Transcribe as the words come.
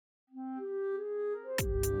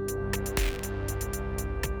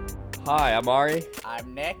Hi, I'm Ari.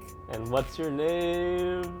 I'm Nick. And what's your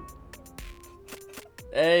name?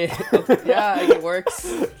 Hey, yeah, it works.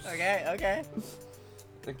 Okay.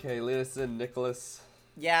 Okay, lead us in, Nicholas.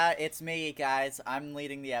 Yeah, it's me, guys. I'm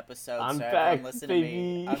leading the episode, I'm so back, everyone listen baby.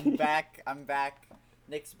 to me. I'm back.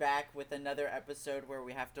 Nick's back with another episode where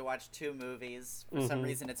we have to watch two movies. For some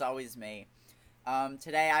reason, it's always me.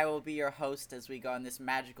 Today I will be your host as we go on this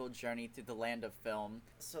magical journey through the land of film.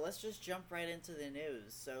 So let's just jump right into the news.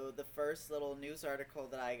 So the first little news article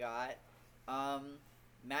that I got,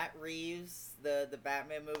 Matt Reeves, the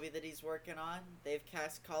Batman movie that he's working on, they've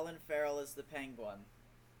cast Colin Farrell as the Penguin.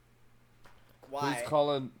 Why?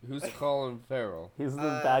 Who's Colin Farrell? He's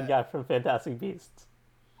the bad guy from Fantastic Beasts.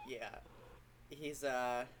 Yeah. He's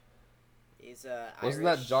Wasn't Irish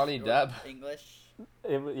that Johnny or Depp? English.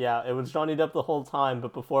 It was Johnny Depp the whole time,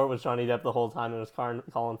 but before it was Johnny Depp the whole time, it was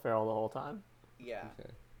Colin Farrell the whole time. Yeah.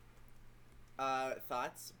 Okay.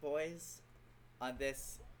 Thoughts, boys, on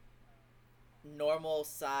this normal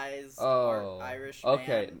size Irish man?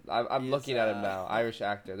 Okay. I'm looking at him now. Irish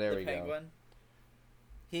actor. There we Penguin.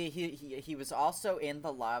 Go. He was also in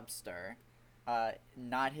The Lobster.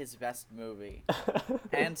 Not his best movie.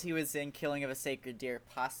 And he was in Killing of a Sacred Deer,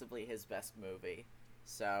 possibly his best movie.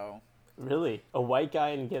 So... Really? A white guy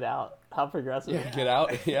in Get Out? How progressive. Yeah, Get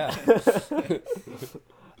Out. Yeah.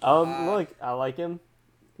 Look, I like him.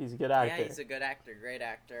 He's a good actor. Yeah, he's a good actor. Great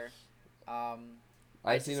actor.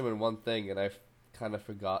 I've seen him in one thing, and I kind of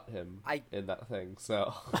forgot him in that thing,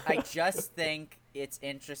 so... I just think it's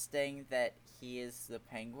interesting that he is the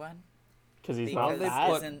Penguin. Because he's Because not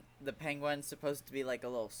fat? isn't the Penguin supposed to be like a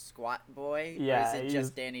little squat boy? Yeah, or is it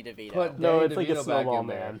just Danny DeVito? No, Danny it's like a DeVito back snowball in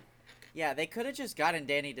there. man. Yeah, they could have just gotten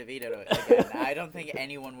Danny DeVito again. I don't think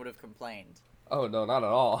anyone would have complained. Oh, no, not at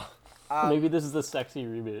all. Maybe this is the sexy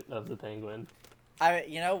reboot of the Penguin.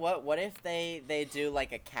 You know what? What if they do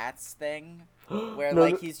like a Cats thing, where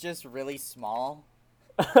No, he's just really small?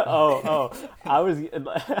 I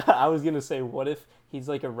was gonna say, what if he's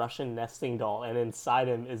like a Russian nesting doll, and inside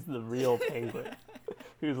him is the real Penguin,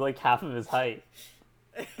 who's like half of his height.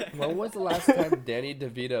 When was the last time Danny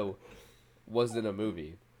DeVito was in a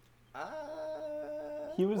movie?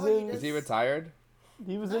 He was Is he retired?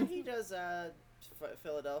 He was No, in. he does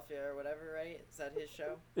Philadelphia or whatever, right? Is that his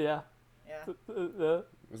show? Yeah. Yeah.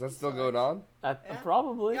 Is that still going on? Yeah.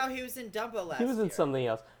 Probably. No, he was in Dumbo last He was in year. something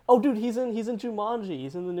else. Oh, dude, he's in Jumanji.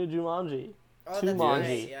 He's in the new Jumanji. Oh, that's Jumanji.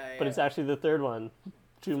 right. Yeah. But it's actually the third one.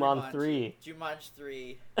 Jumanji 3. Jumanji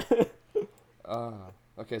 3.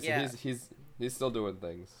 Okay, so Yeah. he's still doing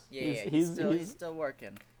things. Yeah, He's- he's still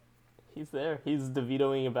working. He's there. He's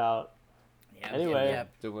DeVitoing about. Yeah. Anyway.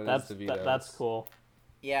 Yep. Doing That's his DeVitos. that's cool.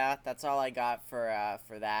 Yeah, that's all I got for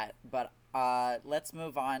that. But let's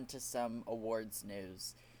move on to some awards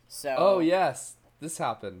news. So. Oh yes, this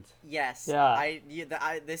happened. Yes. Yeah.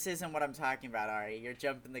 This isn't what I'm talking about, Ari. You're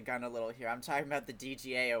jumping the gun a little here. I'm talking about the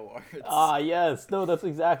DGA awards. Yes. No, that's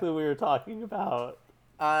exactly what we were talking about.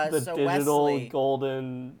 The so digital Wesley,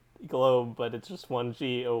 Golden Globe, but it's just one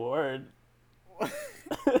G award.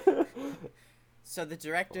 So the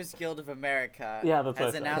Directors Guild of America Yeah, that's what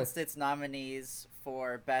has I said. announced its nominees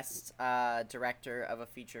for Best Director of a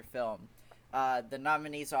Feature Film. The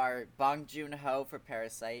nominees are Bong Joon-ho for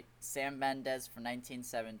Parasite, Sam Mendes for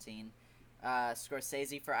 1917,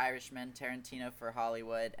 Scorsese for Irishman, Tarantino for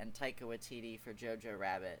Hollywood, and Taika Waititi for Jojo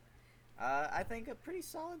Rabbit. I think a pretty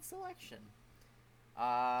solid selection.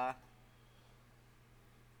 I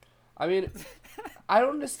mean, I don't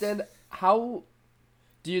understand how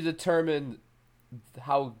do you determine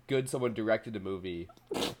how good someone directed a movie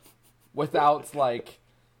without like.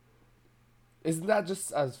 Isn't that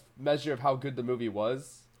just a measure of how good the movie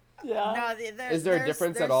was? Yeah. No, Is there a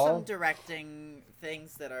difference at all? There's some directing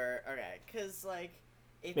things that are okay, because like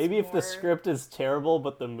it's Maybe if the more- script is terrible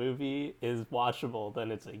but the movie is watchable,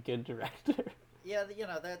 then it's a good director. Yeah,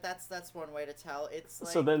 that's one way to tell. It's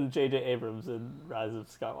like So then J.J. Abrams in Rise of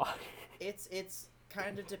Skywalker. it's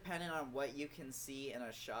kind of dependent on what you can see in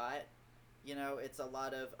a shot. You know, it's a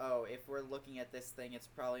lot of if we're looking at this thing, it's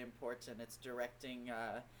probably important. It's directing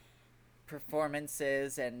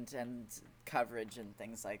performances and coverage and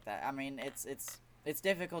things like that. I mean, it's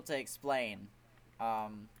difficult to explain.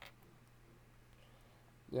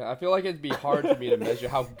 Yeah, I feel like it'd be hard for me to measure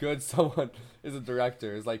how good someone is a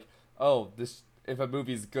director. It's like, if a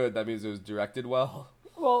movie's good, that means it was directed well.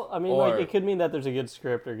 Well, I mean, Or- like, it could mean that there's a good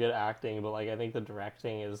script or good acting, but, like, I think the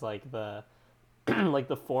directing is, like, the, like,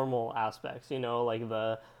 the formal aspects, you know, like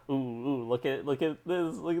the, look at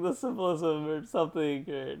this, look at the symbolism or something,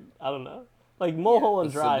 or, I don't know. Like,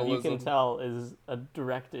 Mulholland The Drive, you can symbolism. tell, is a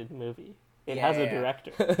directed movie. It Yeah, has a yeah.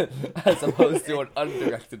 director. as opposed to an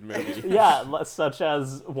undirected movie. Yeah, such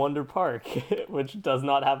as Wonder Park, which does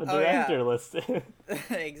not have a Oh, yeah. director listed.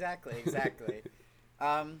 Exactly.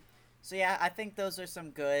 So yeah, I think those are some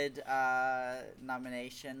good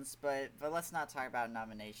nominations, but let's not talk about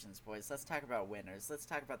nominations, boys. Let's talk about winners. Let's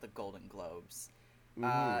talk about the Golden Globes.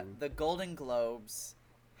 The Golden Globes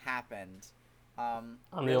happened. I'm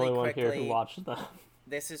the really only one here who quickly- watched them.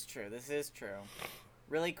 This is true.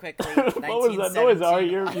 Really quickly, What was that noise, Ari?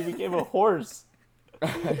 1917 You became a horse.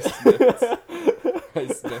 I sniffed. I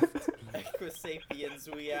sniffed.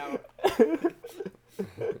 Equisapiens, we out.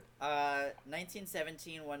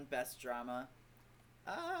 1917 won Best Drama.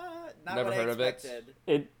 Not Never what heard I of it. expected.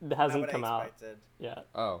 It Not hasn't what come I out. expected. Yeah.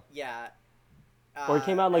 Oh. Yeah. Or it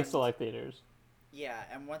came out in, like and- select theaters. Yeah,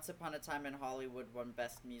 and Once Upon a Time in Hollywood won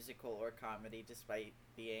Best Musical or Comedy, despite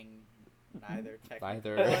being neither technically.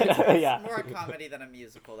 Neither. Well, it's Yeah. more a comedy than a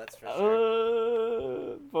musical, that's for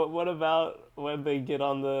sure. But what about when they get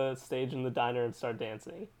on the stage in the diner and start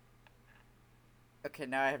dancing? Okay,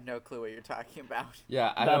 now I have no clue what you're talking about.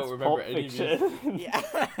 Yeah, I That's don't remember Pulp any Fiction.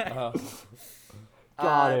 Yeah.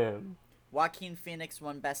 Got him. Joaquin Phoenix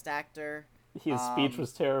won Best Actor. His speech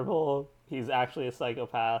was terrible. He's actually a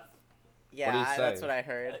psychopath. Yeah, What did he that's say? what I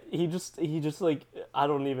heard. He just like, I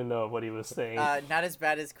don't even know what he was saying. Not as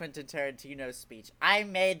bad as Quentin Tarantino's speech. I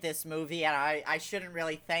made this movie, and I shouldn't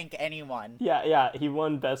really thank anyone. Yeah, he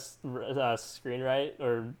won best screenwrite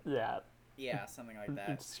or Yeah, something like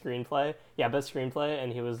that. screenplay. Yeah, best screenplay,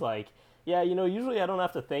 and he was like, yeah, usually I don't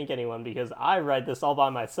have to thank anyone because I write this all by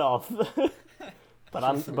myself.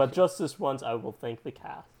 but just this once, I will thank the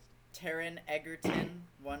cast. Taron Egerton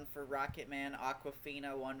won for Rocketman,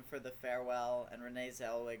 Aquafina won for The Farewell, and Renee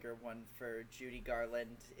Zellweger won for Judy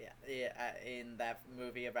Garland in that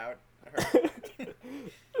movie about her.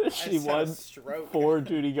 She just had a won stroke. for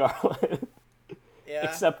Judy Garland, Yeah,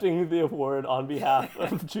 accepting the award on behalf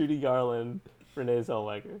of Judy Garland, Renee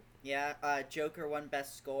Zellweger. yeah. Joker won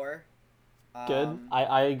Best Score. Good.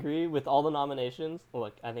 I agree with all the nominations.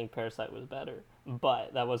 Look, I think Parasite was better,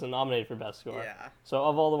 but that wasn't nominated for Best Score. Yeah. So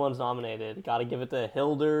of all the ones nominated, gotta give it to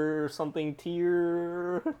Hilder or something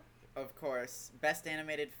tier. Of course. Best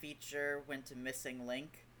Animated Feature went to Missing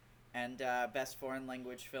Link, and Best Foreign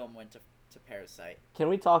Language Film went to Parasite. Can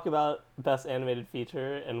we talk about Best Animated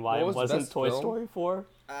Feature and why What it was the wasn't best Toy film? Story 4?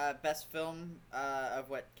 Best Film of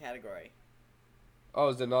what category? Oh,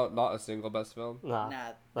 is it not a single best film? Nah, Nah,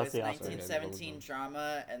 that's there's the Oscar. 1917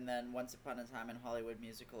 drama, and then Once Upon a Time in Hollywood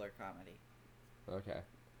musical or comedy. Okay.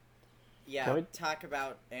 Yeah, Can we- talk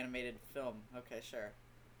about animated film. Okay, sure.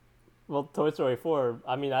 Well, Toy Story 4,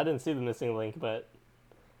 I mean, I didn't see The Missing Link, but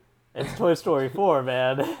it's Toy Story 4,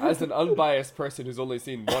 man. As an unbiased person who's only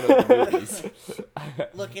seen one of the movies,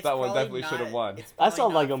 Look, it's that one probably definitely not, should have won. it's I saw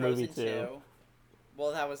probably not Lego Movie Frozen 2. 2.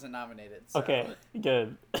 Well, that wasn't nominated. So. Okay,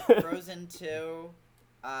 good. Frozen 2,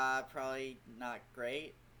 probably not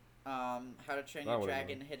great. How to Train That Your would've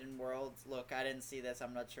Dragon: Hidden Worlds. Look, I didn't see this.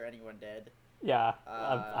 I'm not sure anyone did. Yeah,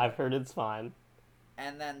 I've heard it's fine.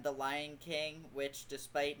 And then The Lion King, which,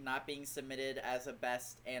 despite not being submitted as a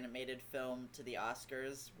Best Animated Film to the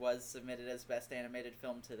Oscars, was submitted as Best Animated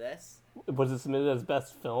Film to this. Was it submitted as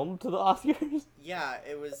Best Film to the Oscars? Yeah,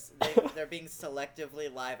 it was. They're being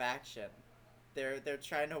selectively live action. They're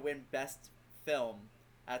trying to win Best Film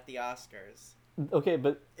at the Oscars. Okay,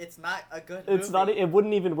 but It's not a good it's movie. not. It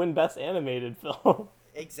wouldn't even win Best Animated Film.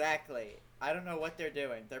 Exactly. I don't know what they're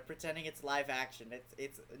doing. They're pretending it's live action.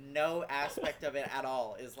 It's no aspect of it at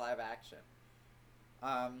all is live action.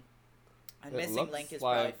 And It Missing looks Link is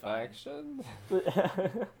probably live fine. action.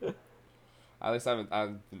 At least I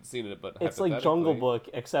haven't seen it, but It's like Jungle hypothetically- Book,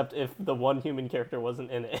 except if the one human character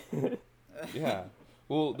wasn't in it. Yeah.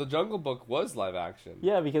 Well, the Jungle Book was live action.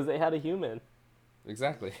 Yeah, because they had a human.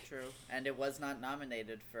 Exactly. True. And it was not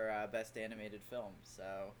nominated for Best Animated Film,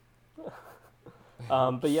 so...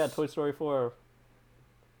 But yeah, Toy Story 4.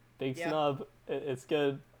 Big Yeah. snub. It's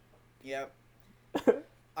good. Yep.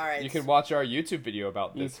 Alright. You can watch our YouTube video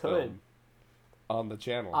about You this could. film on the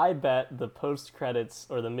channel. I bet the post-credits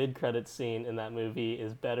or the mid-credits scene in that movie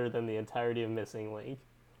is better than the entirety of Missing Link.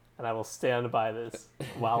 And I will stand by this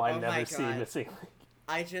while I Oh my never see God. Missing Link.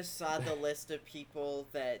 I just saw the list of people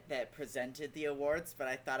that presented the awards, but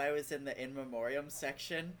I thought I was in the in memoriam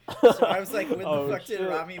section. So I was like, when Oh, the fuck shit. did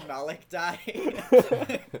Rami Malek die?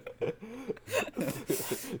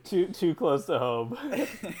 Too close to home.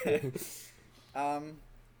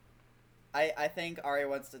 I think Ari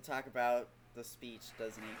wants to talk about the speech,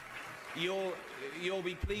 doesn't he? You'll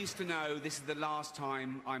be pleased to know this is the last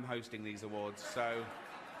time I'm hosting these awards, so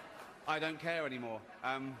I don't care anymore.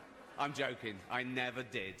 I'm joking. I never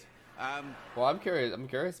did. Well, I'm curious. I'm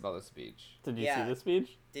curious about the speech. Did you Yeah. see the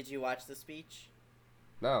speech? Did you watch the speech?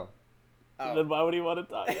 No. Oh. Then why would he want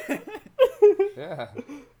to talk? Yeah.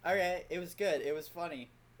 Okay, it was good. It was funny.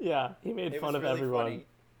 Yeah, he made It fun was of really everyone. funny.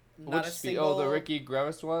 Not Which a speech? single. Oh, the Ricky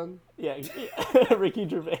Gervais one. Yeah, Ricky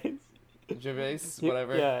Gervais. Gervais, He-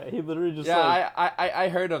 whatever. Yeah, he literally just Yeah, like I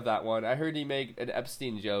heard of that one. I heard he made an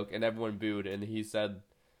Epstein joke and everyone booed, and he said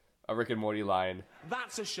a Rick and Morty line.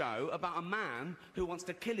 That's a show about a man who wants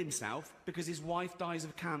to kill himself because his wife dies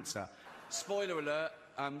of cancer. Spoiler alert,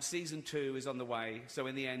 season 2 is on the way, so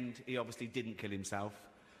in the end, he obviously didn't kill himself.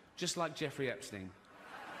 Just like Jeffrey Epstein.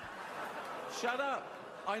 Shut up.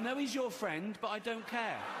 I know he's your friend, but I don't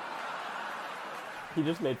care. he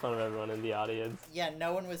just made fun of everyone in the audience. Yeah,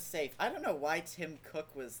 no one was safe. I don't know why Tim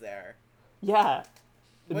Cook was there. Yeah.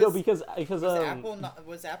 No, Was- because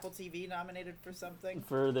Was Apple TV nominated for something?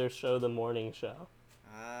 for their show, The Morning Show.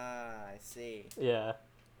 Ah, I see. Yeah.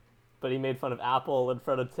 But he made fun of Apple in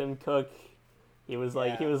front of Tim Cook. He was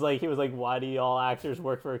like, Yeah. why do y'all actors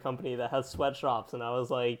work for a company that has sweatshops? And I was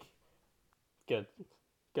like, good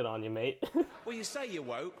on you, mate. Well, you say you're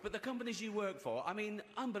woke, but the companies you work for, I mean,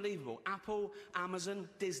 unbelievable. Apple, Amazon,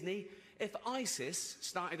 Disney. If ISIS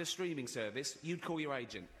started a streaming service, you'd call your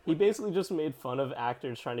agent. He basically just made fun of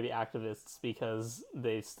actors trying to be activists because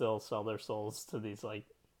they still sell their souls to these like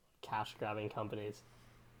cash grabbing companies.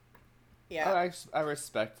 Yeah, I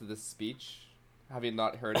respect this speech, having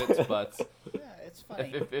not heard it, but yeah, it's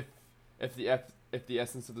funny. if the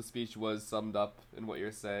essence of the speech was summed up in what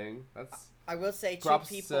you're saying, that's I will say two props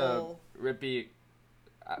people. to Ricky,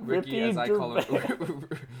 Ricky as I call him,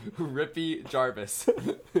 Gervais. Rippy Jarvis.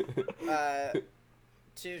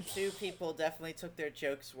 Two people definitely took their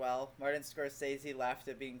jokes well. Martin Scorsese laughed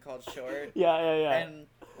at being called short. Yeah. And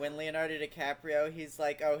when Leonardo DiCaprio, he's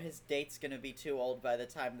like, oh, his date's gonna be too old by the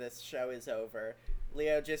time this show is over.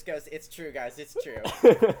 Leo just goes, it's true, guys, it's true.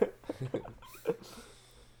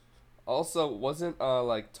 Also, wasn't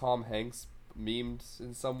like Tom Hanks memed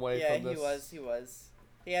in some way Yeah, from this? he was.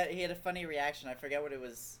 He had a funny reaction. I forget what it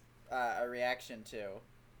was a reaction to,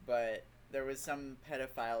 but there was some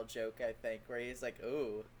pedophile joke, I think, where he's like,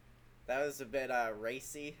 ooh, that was a bit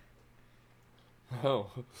racy. Oh.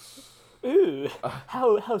 Ooh,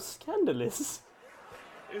 how scandalous.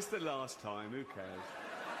 It's the last time, who cares?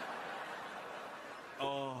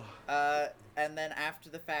 Oh. And then after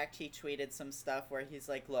the fact, he tweeted some stuff where he's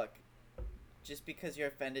like, look, just because you're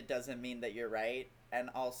offended doesn't mean that you're right. And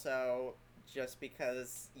also, just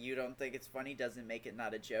because you don't think it's funny doesn't make it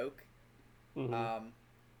not a joke. Mhm.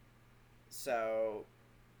 So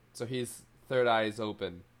he's third eyes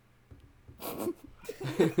open.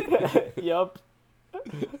 Yup.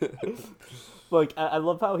 Look, I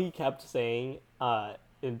love how he kept saying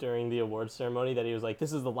during the awards ceremony that he was like,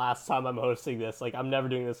 this is the last time I'm hosting this. Like, I'm never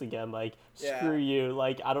doing this again. Like, screw you.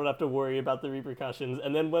 Like, I don't have to worry about the repercussions.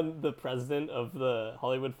 And then when the president of the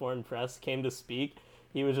Hollywood Foreign Press came to speak,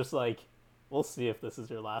 he was just like, we'll see if this is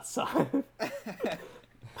your last time.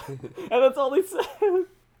 And that's all he said.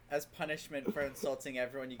 as punishment for insulting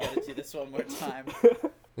everyone, you gotta do this one more time.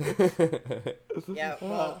 Yeah,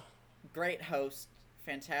 well, great host.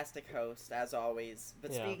 Fantastic host, as always.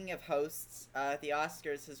 But Yeah. speaking of hosts, the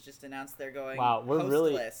Oscars has just announced they're going Wow, we're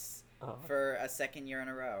really- hostless for a second year in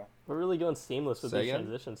a row. We're really going seamless with Say these again?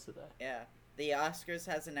 transitions today. Yeah. The Oscars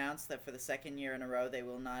has announced that for the second year in a row, they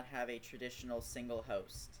will not have a traditional single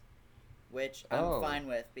host. Which I'm Oh. fine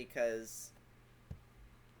with because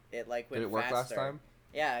it went Did it work faster. last time?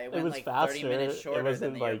 Yeah, it went was 30 faster. minutes It shorter than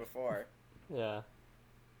wasn't the year like- before. Yeah.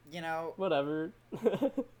 You know, Whatever.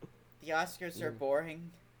 the Oscars are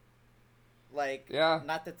boring. Yeah.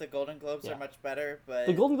 Not that the Golden Globes Yeah. are much better, but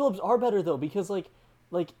The Golden Globes are better though because like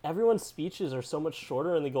everyone's speeches are so much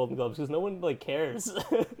shorter in the Golden Globes because no one like cares.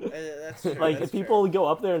 that's true. Like that's people true. go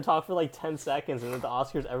up there and talk for like 10 seconds, and at the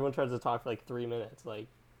Oscars everyone tries to talk for like 3 minutes. Like,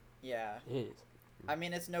 Yeah. jeez. I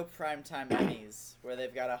mean, it's no primetime Emmys where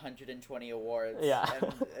they've got 120 awards. Yeah.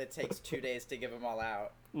 And it takes 2 days to give them all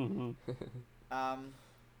out. Mm-hmm.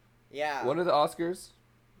 Yeah. When are the Oscars?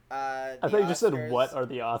 I thought you just said, "What are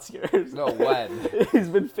the Oscars?" No, when? He's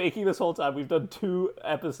been faking this whole time. We've done 2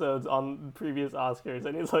 episodes on previous Oscars,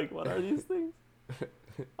 and he's like, "What are these things?"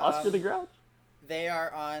 Oscar the Grouch. They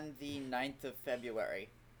are on the 9th of February.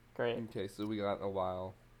 Great. Okay, so we got a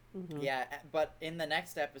while. Yeah, but in the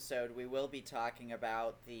next episode, we will be talking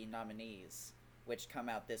about the nominees, which come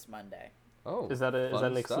out this Monday. Oh, Is that an fun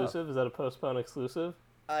stuff. exclusive? Is that a postponed exclusive?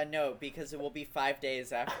 No, because it will be 5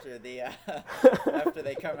 days after the after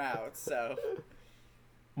they come out. So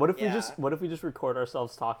What if Yeah. we just record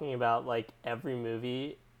ourselves talking about like every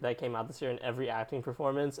movie that came out this year and every acting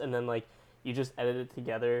performance, and then like you just edit it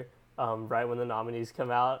together right when the nominees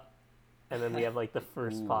come out, and then we have like the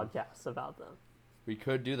first podcast about them. We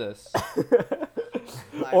could do this.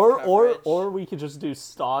 Live Or coverage. we could just do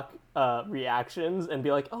stock reactions and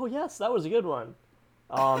be like, oh yes, that was a good one.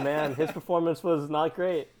 Oh man, his performance was not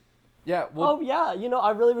great. Yeah, well, Oh yeah,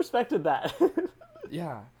 I really respected that.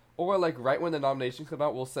 yeah. Or like right when the nominations come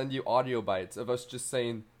out, we'll send you audio bites of us just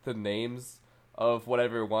saying the names of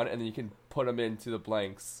whatever one, and then you can put them into the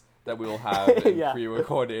blanks that we will have in Yeah.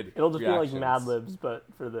 pre-recorded It'll just reactions. be like Mad Libs, but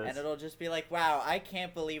for this. And it'll just be like, wow, I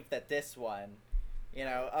can't believe that this one. I'm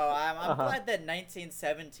glad that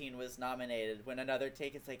 1917 was nominated when Another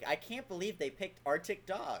Take is like, I can't believe they picked Arctic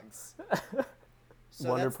Dogs. So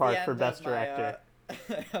Wonder that's the Park end for of Best my, Director.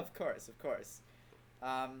 of course.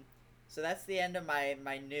 So that's the end of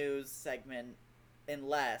my news segment,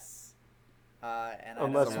 unless and I Unless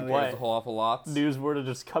don't know Someone what? gives a whole awful lot. News were to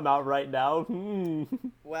just come out right now.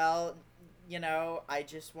 Well, I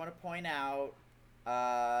just want to point out,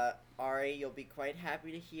 Ari, you'll be quite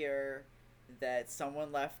happy to hear that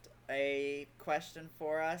someone left a question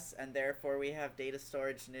for us, and therefore we have data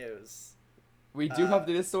storage news. We do have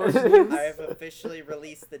data storage I news. have officially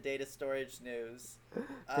released the data storage news.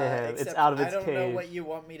 Damn, it's except out of its I don't know cage. what you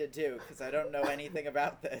want me to do, because I don't know anything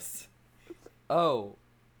about this. Oh,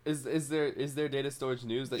 is there data storage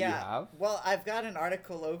news that you have? Well, I've got an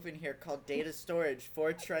article open here called Data Storage,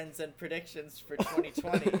 4 Trends and Predictions for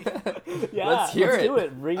 2020. Yeah, Let's hear do it.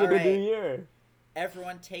 it. Ring All in the right. new year.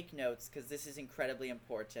 Everyone take notes, because this is incredibly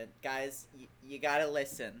important. Guys, you gotta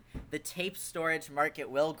listen. The tape storage market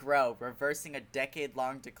will grow, reversing a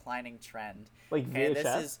decade-long declining trend. Like Okay, VHS?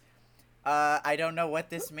 this is... I don't know what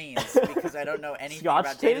this means, because I don't know anything Scotch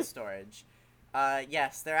about data tape? storage.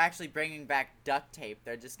 Yes, they're actually bringing back duct tape.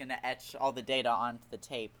 They're just gonna etch all the data onto the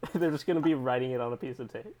tape. They're just gonna be writing it on a piece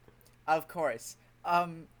of tape. Of course.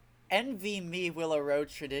 NVMe will erode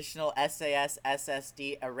traditional SAS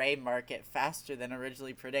SSD array market faster than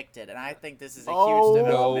originally predicted, and I think this is a huge Oh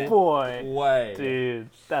development. boy, Way. dude,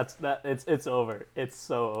 it's over. It's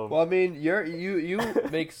so over. Well, I mean, you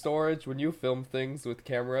make storage when you film things with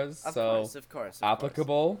cameras, Of so course, of course.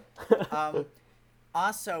 applicable.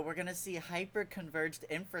 Also, we're going to see hyper-converged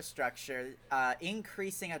infrastructure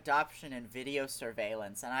increasing adoption in video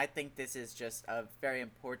surveillance, and I think this is just a very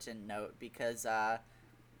important note because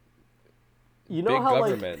You know Big how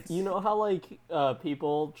government.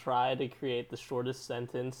 people try to create the shortest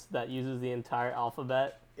sentence that uses the entire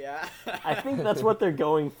alphabet? yeah. I think that's what they're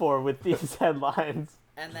going for with these headlines.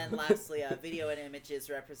 And then lastly, video and images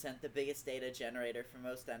represent the biggest data generator for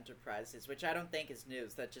most enterprises, which I don't think is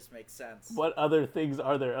news. That just makes sense. What other things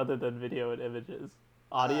are there other than video and images?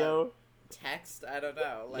 Audio? Text? I don't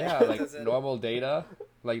know. Yeah, it like doesn't- normal data,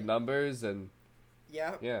 like numbers and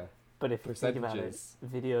Yeah. yeah. But if you think about it, percentages.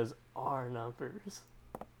 videos are numbers.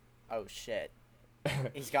 Oh shit.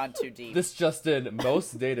 He's gone too deep. This just in,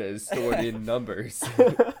 most data is stored in numbers.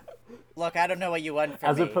 Look, I don't know what you want from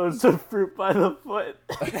As me. opposed to fruit by the foot.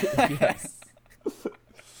 Yes.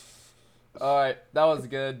 All right, that was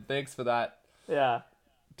good. Thanks for that. Yeah.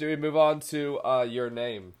 Do we move on to your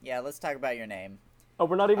name? Yeah, let's talk about your name. Oh,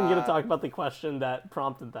 we're not even going to talk about the question that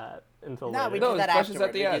prompted that until No, later. we No, do that questions afterward.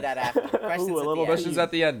 at the We do end. that after. Questions Ooh, a at little the end. Questions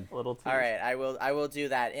at the end. A little tease. All right, I will do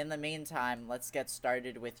that. In the meantime, let's get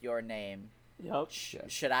started with your name. Yep.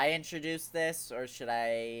 Should I introduce this or should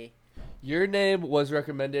I? Your name was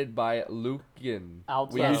recommended by Lucan.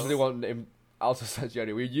 Alto. We usually won't name Alto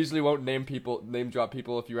Sangiani. We usually won't name drop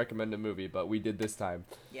people if you recommend a movie, but we did this time.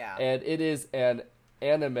 Yeah, And it is an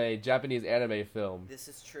Japanese anime film this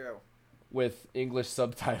is true. with English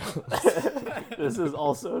subtitles. This is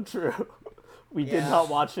also true. We did Yeah. not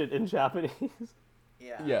watch it in Japanese.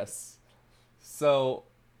 Yeah. Yes. So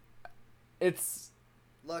it's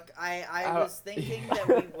Look, I Uh, was thinking that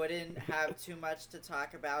we wouldn't have too much to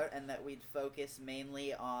talk about and that we'd focus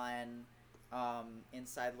mainly on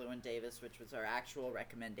Inside Llewyn Davis, which was our actual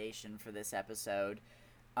recommendation for this episode.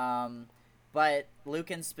 But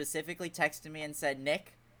Lucan specifically texted me and said,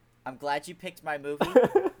 Nick, I'm glad you picked my movie.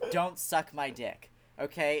 Don't suck my dick.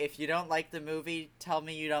 Okay? If you don't like the movie, tell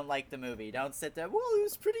me you don't like the movie. Don't sit there, well, it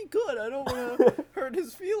was pretty good. I don't want to hurt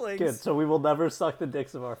his feelings. Good. So we will never suck the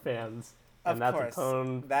dicks of our fans. Of And that's course. a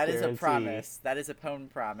Pwn That is a guarantee. promise. That is a Pwn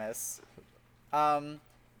promise.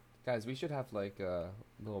 guys, we should have like a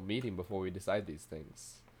little meeting before we decide these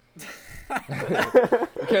things.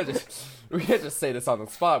 we can't just say this on the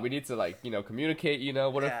spot. We need to communicate.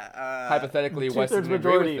 What if hypothetically Wes Two-thirds didn't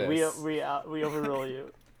agree majority. with this? We overrule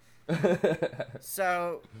you.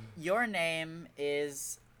 So, your name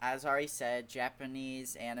is, as Ari said,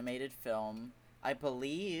 Japanese animated film. I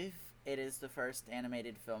believe it is the first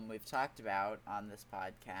animated film we've talked about on this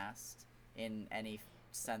podcast in any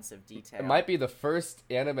sense of detail. It might be the first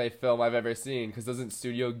anime film I've ever seen, because doesn't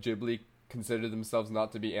Studio Ghibli consider themselves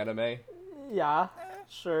not to be anime? Yeah,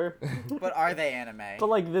 sure. But are they anime? But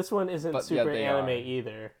like this one isn't But, yeah, super they anime are.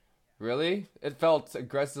 either. Really? It felt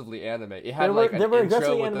aggressively anime. It had There like were an intro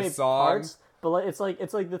aggressively with anime the song. parts, but like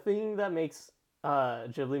it's like the thing that makes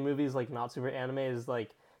Ghibli movies like not super anime is like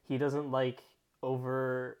he doesn't like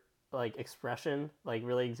over like expression, like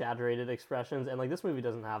really exaggerated expressions, and like this movie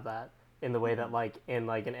doesn't have that in the way that like in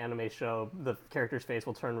like an anime show the character's face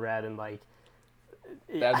will turn red and like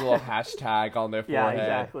They had a little hashtag on their yeah, forehead.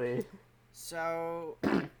 exactly. So,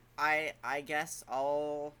 I guess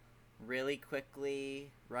I'll really quickly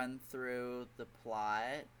run through the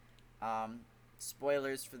plot.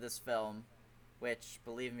 Spoilers for this film, which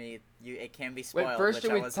believe me, it can be spoiled. Wait, first which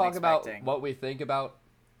should I we wasn't talk about expecting. what we think about?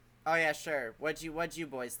 Oh yeah, sure. What'd you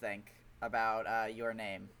boys think about Your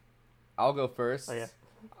Name? I'll go first. Oh, yeah.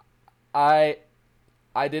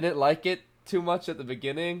 I didn't like it too much at the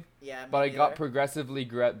beginning, Yeah, me but I got neither. progressively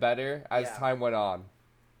better as Yeah. time went on.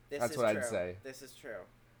 This that's is what I'd true. say. This is true.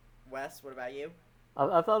 Wes, what about you?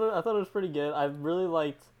 I thought it was pretty good. I really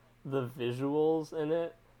liked the visuals in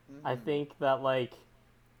it. I think that like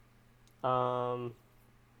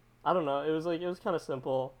I don't know, it was kind of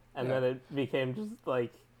simple, and Yeah. then it became just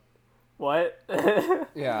like what?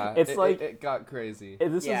 Yeah, It's like- it got crazy.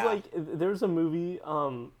 This Yeah. is like there was a movie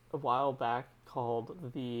a while back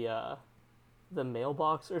called the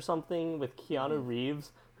Mailbox or something with Keanu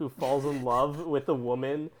Reeves, who falls in love with a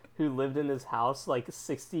woman who lived in his house like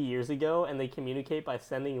 60 years ago, and they communicate by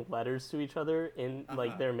sending letters to each other in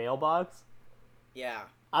like their mailbox. Yeah.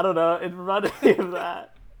 I don't know, it reminded me of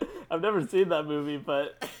that. I've never seen that movie,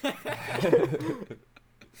 but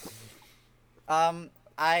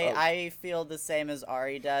I feel the same as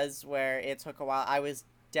Ari does, where it took a while. I was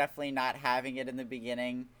definitely not having it in the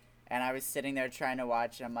beginning, and I was sitting there trying to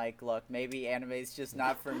watch, and I'm like, look, maybe anime's just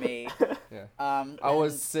not for me. Yeah. I I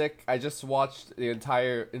was sick. I just watched the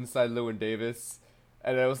entire Inside Llewyn Davis,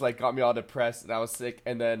 and it was like got me all depressed, and I was sick.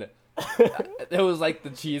 And then it was like the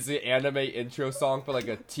cheesy anime intro song for like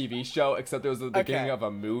a TV show, except it was the beginning of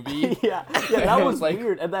a movie. yeah, that It was was like-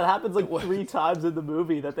 weird, and that happens like 3 times in the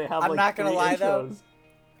movie that they have. I'm like, not gonna 3 lie, though. intros.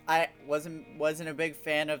 I wasn't a big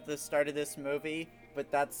fan of the start of this movie,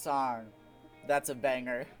 but that song, that's a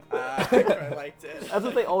banger. I liked it. That's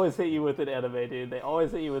what they always hit you with in anime, dude. They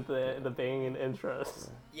always hit you with the banging intros.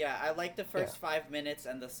 Yeah, I like the first Yeah. 5 minutes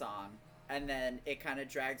and the song, and then it kind of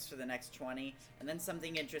drags for the next 20, and then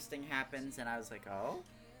something interesting happens, and I was like, oh,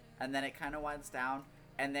 and then it kind of winds down,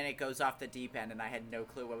 and then it goes off the deep end, and I had no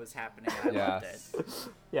clue what was happening. And I loved it. Yes.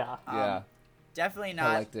 Yeah. Yeah. Definitely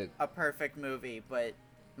not liked it. a perfect movie, but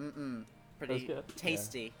pretty good.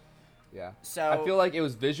 tasty. Yeah. So I feel like it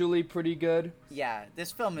was visually pretty good. yeah,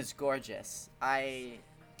 this film is gorgeous.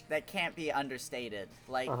 That can't be understated.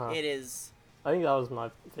 Like it is. I think that was my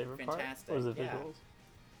favorite Fantastic, part. Was the yeah. visuals.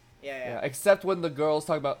 Yeah. Yeah. Except when the girls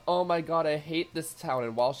talk about, oh my god, I hate this town,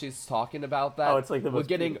 and while she's talking about that, Oh, it's like the we're most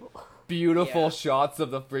getting beautiful. beautiful Yeah. shots of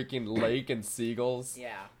the freaking lake and seagulls.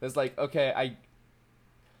 Yeah. It's like, okay,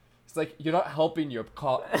 it's like you're not helping your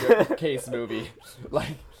case, movie. Like,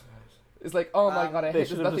 it's like, oh my god, I They hate this.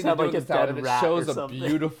 should've Nothing just to had, do like, with a this town, dead and it rat shows or a something.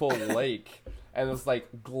 beautiful lake, and it's like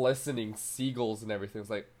glistening seagulls and everything. It's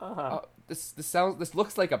like, this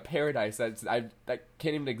looks like a paradise that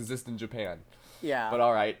can't even exist in Japan. Yeah. But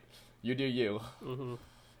all right, you do you. Mm-hmm.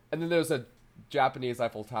 And then there's a Japanese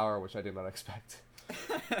Eiffel Tower, which I did not expect.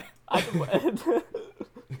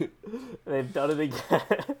 They've done it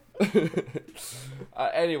again.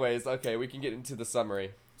 Anyways, okay, we can get into the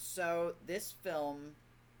summary. So this film,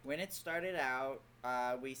 when it started out,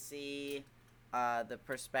 we see the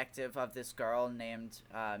perspective of this girl named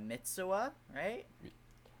Mitsuha, right?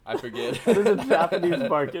 I forget. There's a Japanese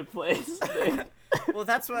marketplace. Well,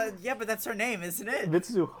 that's what. Yeah, but that's her name, isn't it?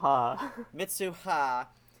 Mitsuha. Mitsuha,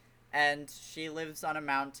 and she lives on a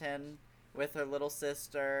mountain with her little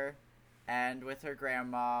sister and with her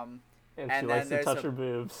grandmom. And And she then likes to there's touch a- her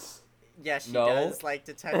boobs. Yeah, she No. does like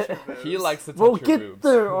to touch her boobs. He likes to touch Well, her get boobs.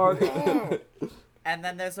 there, Ari. And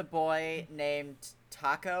then there's a boy named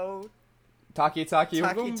Taki Taki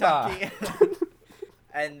Roomba. Taki.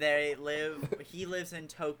 And he lives in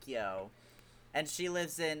Tokyo. And she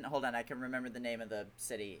lives in, hold on, I can remember the name of the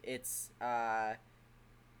city. It's Itomori,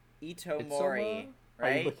 Itsuma? Are you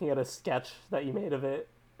right? looking at a sketch that you made of it?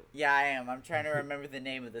 Yeah, I am. I'm trying to remember the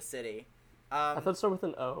name of the city. I thought it started with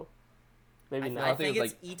an O. Maybe I not. think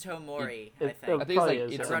it's it's Itomori, It- I think. I think it's Probably like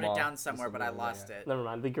is. I Itama. wrote it down somewhere, but I Something like lost that. it. Never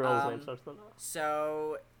mind. The girl's Um, name starts with an O.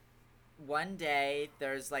 So, one day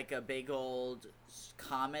there's like a big old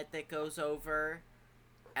comet that goes over,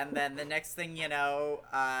 and then the next thing you know,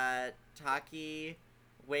 Taki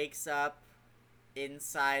wakes up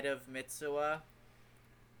inside of Mitsuha.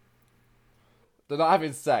 They're not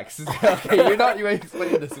having sex. Okay, you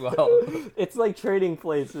explaining this well. It's like trading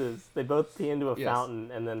places. They both pee into a Yes.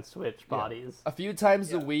 fountain and then switch bodies. A few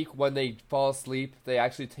times a Yeah. week when they fall asleep, they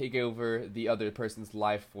actually take over the other person's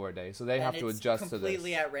life for a day, so they have And to it's adjust to this.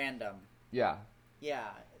 completely at random. Yeah. Yeah.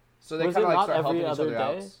 So they Was kind it of like not start every helping each other other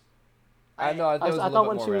out. day? I know. I It was a thought little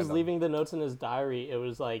when bit she more was random. leaving the notes in his diary, it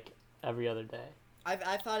was like every other day. I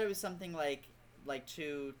thought it was something like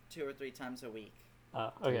two or three times a week, Oh,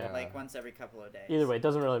 okay. Yeah. like once every couple of days. Either way, it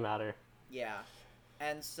doesn't really matter. Yeah,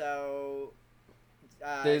 and so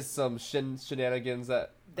There's some shenanigans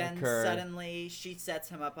that then occur. suddenly she sets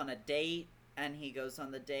him up on a date, and he goes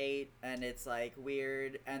on the date, and it's like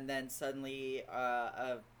weird, and then suddenly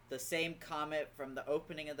the same comet from the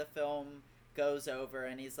opening of the film goes over,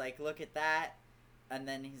 and he's like, look at that, and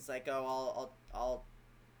then he's like, oh, I'll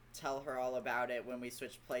tell her all about it when we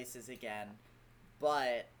switch places again,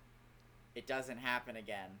 but it doesn't happen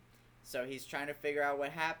again. So he's trying to figure out what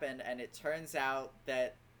happened, and it turns out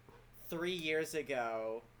that 3 years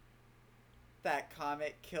ago, that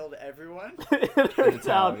comet killed everyone. In her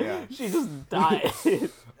town, town, yeah. she just died.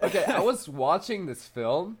 Okay, I was watching this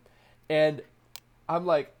film, and I'm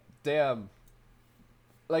like, damn.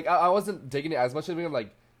 Like, I wasn't digging it as much as me. I'm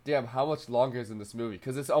like, damn, how much longer is in this movie?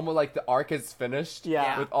 Because it's almost like the arc is finished.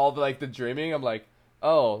 Yeah. With all the dreaming. I'm like,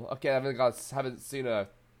 oh, okay, I haven't seen a...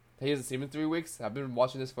 He hasn't seen it in 3 weeks. I've been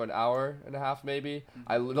watching this for an hour and a half, maybe.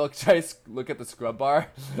 I try to look at the scrub bar,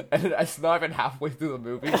 and it's not even halfway through the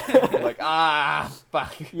movie. I'm like,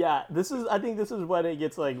 fuck. Yeah, I think this is when it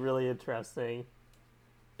gets like really interesting.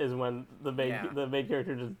 Is when the main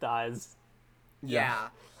character just dies. Yeah.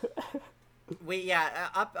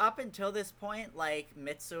 Up until this point, like,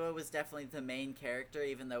 Mitsuha was definitely the main character,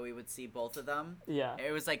 even though we would see both of them. Yeah.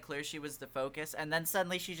 It was, like, clear she was the focus, and then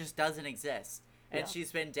suddenly she just doesn't exist. And Yeah.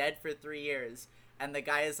 she's been dead for 3 years. And the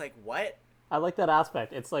guy is like, what? I like that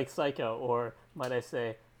aspect. It's like Psycho, or might I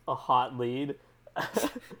say, a hot lead,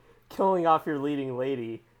 killing off your leading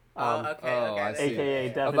lady. Okay. I see. AKA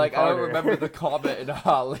Devin I'm like, I Carter. don't remember the comment in a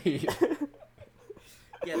hot lead.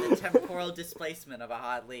 Yeah, the temporal displacement of a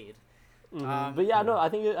hot lead. But yeah, no, I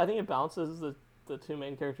think it balances the two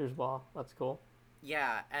main characters well. That's cool.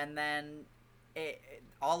 Yeah, and then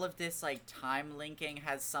all of this, like, time linking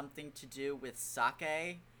has something to do with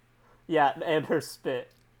sake. Yeah, and her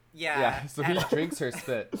spit, Yeah, so he drinks her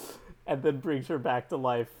spit. and then brings her back to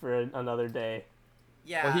life for another day.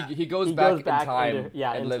 Yeah. Well, he goes He back goes in back time into-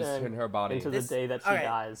 yeah, and into- lives in her body. Into This- the day that she alright.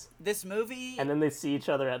 dies, This movie... and then they see each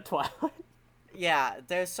other at twilight. Yeah,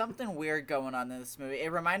 there's something weird going on in this movie. It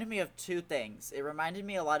reminded me of two things. It reminded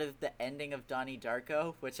me a lot of the ending of Donnie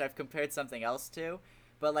Darko, which I've compared something else to.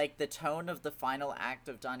 But, like, the tone of the final act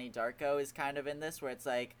of Donnie Darko is kind of in this, where it's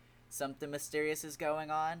like something mysterious is going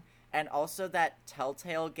on. And also that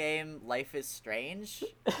Telltale game, Life is Strange.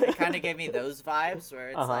 It kind of gave me those vibes, where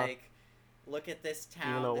it's like, look at this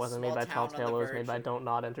town, Even though it this wasn't made small by town on the Telltale, it was verge made by of- Don't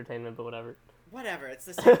Nod Entertainment, but whatever. Whatever, it's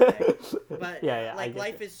the same thing. But Yeah, I like get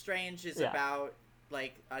Life it. is Strange is Yeah. about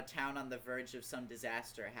like a town on the verge of some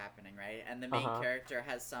disaster happening, right? And the main character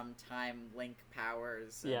has some time link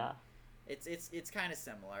powers. And Yeah. It's kind of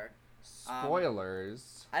similar.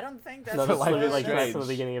 Spoilers. I don't think that's No, a that's Life literally is like right Strange. from the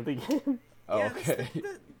beginning of the game. Oh, Yeah, okay.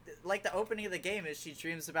 like the opening of the game is she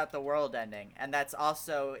dreams about the world ending, and that's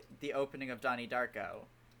also the opening of Donnie Darko.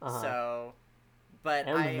 So, but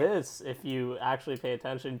And this, if you actually pay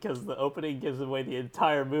attention, because the opening gives away the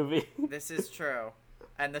entire movie. This is true.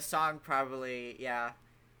 And the song probably, yeah.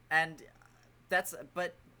 And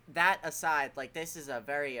but that aside, like, this is a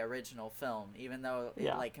very original film, even though it,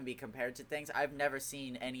 Yeah. like, can be compared to things. I've never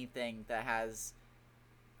seen anything that has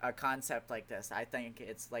a concept like this. I think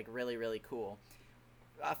it's, like, really, really cool.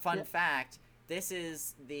 A fun fact, this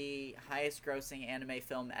is the highest grossing anime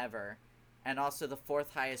film ever, and also the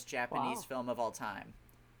 4th highest Japanese film of all time.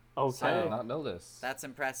 I Okay. did not know this. That's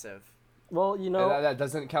impressive. Well, you And know, that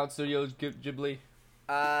doesn't count Studio Ghibli.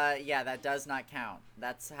 Yeah, that does not count.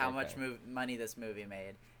 That's how much money this movie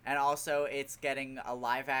made. And also, it's getting a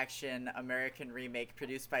live-action American remake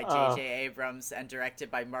produced by J.J. Abrams and directed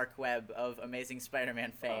by Mark Webb of Amazing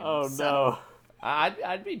Spider-Man fame. oh So- no.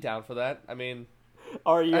 I'd be down for that. I mean,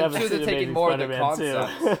 Or you I'm haven't sure seen they're taking Amazing more of the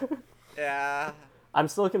Spider-Man 2. Yeah. I'm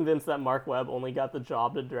still convinced that Mark Webb only got the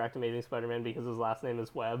job to direct Amazing Spider-Man because his last name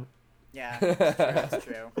is Webb. Yeah, it's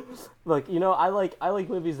true. Look, you know, I like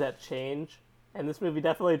movies that change, and this movie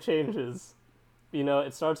definitely changes. You know,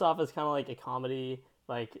 it starts off as kind of like a comedy,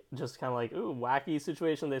 like just kind of like, ooh, wacky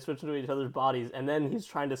situation. They switch into each other's bodies, and then he's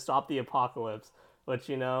trying to stop the apocalypse, which,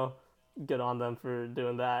 you know, good on them for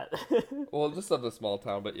doing that. Well, just of the small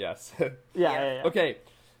town, but yes. Yeah. Okay,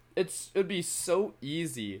 it'd be so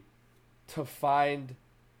easy to find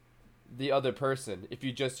the other person if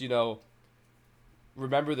you just, you know,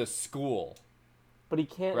 remember the school. But he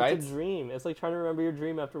can't. Right? It's a dream. It's like trying to remember your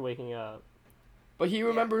dream after waking up. But he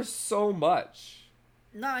remembers so much.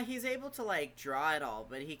 No, he's able to like draw it all,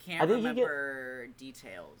 but he can't I think remember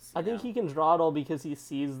details. I think he can draw it all because he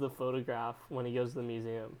sees the photograph when he goes to the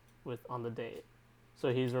museum on the date.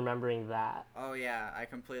 So he's remembering that. Oh yeah, I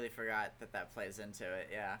completely forgot that plays into it.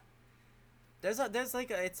 Yeah. There's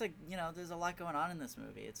you know, there's a lot going on in this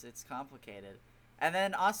movie. It's complicated. And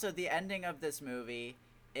then also the ending of this movie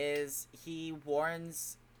is he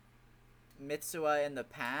warns Mitsuha in the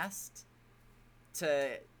past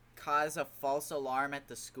to cause a false alarm at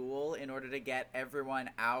the school in order to get everyone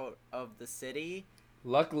out of the city.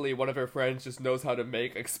 Luckily, one of her friends just knows how to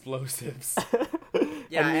make explosives.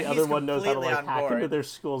 Yeah, and the other one knows how to like hack board. into their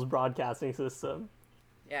school's broadcasting system.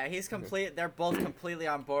 Yeah, they're both completely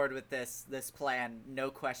on board with this plan,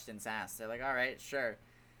 no questions asked. They're like, all right, sure.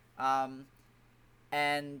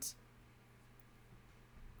 And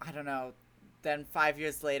I don't know, then 5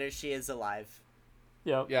 years later she is alive.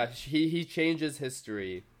 Yep. Yeah, he changes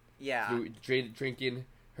history Yeah. through drinking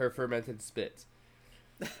her fermented spit.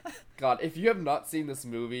 God, if you have not seen this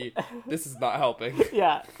movie, this is not helping.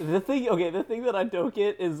 Yeah, the thing that I don't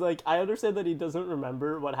get is, like, I understand that he doesn't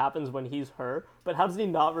remember what happens when he's her, but how does he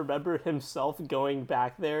not remember himself going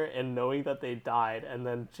back there and knowing that they died and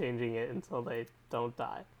then changing it until they don't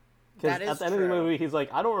die? Because That is at the end of the true. movie, he's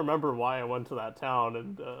like, I don't remember why I went to that town,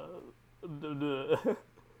 and,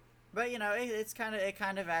 But you know, it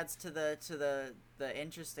kind of adds to the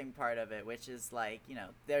interesting part of it, which is like, you know,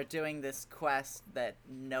 they're doing this quest that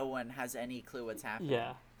no one has any clue what's happening.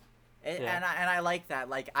 yeah. Yeah. And I like that.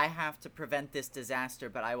 Like, I have to prevent this disaster,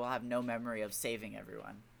 but I will have no memory of saving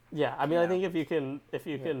everyone. Yeah, I mean, Yeah. I think if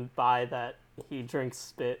you can buy that he drinks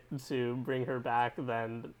spit to bring her back,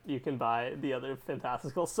 then you can buy the other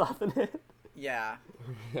fantastical stuff in it. Yeah.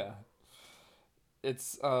 Yeah.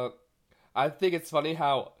 It's, I think it's funny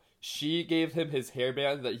how she gave him his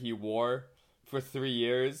hairband that he wore for 3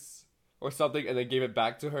 years or something, and then gave it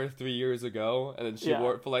back to her 3 years ago, and then she Yeah.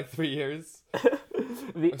 wore it for like 3 years.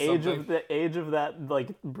 The Or age of that,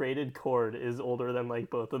 like, braided cord is older than, like,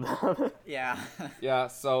 both of them. Yeah. Yeah,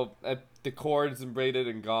 so the cords and braided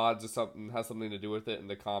and gods or something has something to do with it in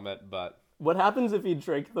the comment, but What happens if he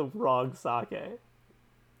drank the wrong sake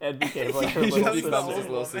and became like her he little just becomes his sister?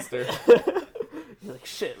 little sister. He's like,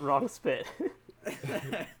 shit, wrong spit.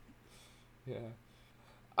 Yeah.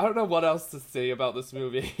 I don't know what else to say about this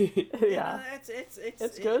movie. Yeah.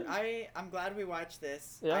 It's good. I'm glad we watched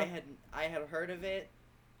this. Yeah. I had heard of it.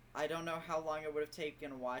 I don't know how long it would have taken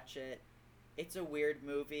to watch it. It's a weird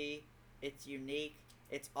movie. It's unique.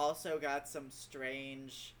 It's also got some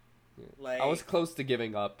strange, like, I was close to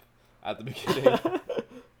giving up at the beginning.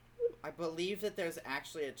 I believe that there's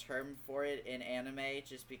actually a term for it in anime,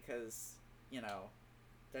 just because, you know,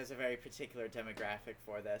 there's a very particular demographic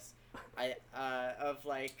for this. Of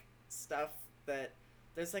like stuff that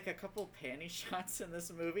there's like a couple panty shots in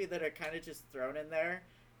this movie that are kind of just thrown in there,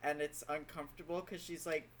 and it's uncomfortable because she's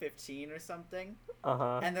like 15 or something,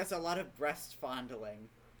 and there's a lot of breast fondling.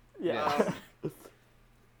 Yeah.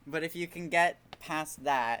 But if you can get past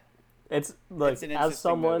that, It's like, It's an as interesting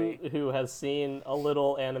someone movie. who has seen a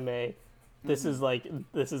little anime, this is like,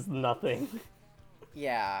 this is nothing.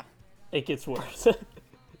 yeah. It gets worse.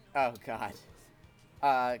 Oh God.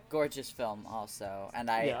 Gorgeous film also, and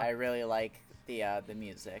Yeah. I really like the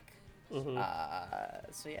music.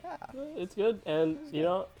 Mhm. So yeah. It's good, and you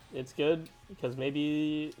know, it's good because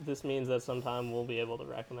maybe this means that sometime we'll be able to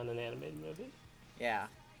recommend an animated movie. Yeah.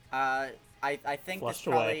 I think Flushed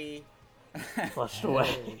this away. probably Flushed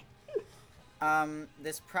away.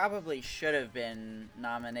 this probably should have been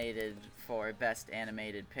nominated for Best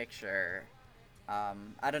Animated Picture.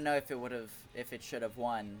 I don't know if it should have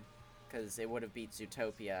won, because it would have beat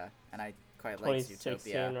Zootopia, and I quite like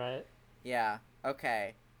 2016, Zootopia. right? Yeah.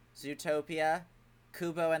 Okay. Zootopia,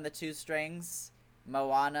 Kubo and the Two Strings,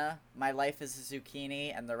 Moana, My Life as a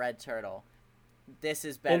Zucchini, and The Red Turtle. This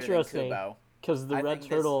is better than Interesting. Kubo. Because the I Red think this-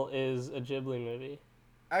 Turtle is a Ghibli movie.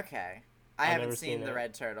 Okay. I I've haven't never seen seen The it.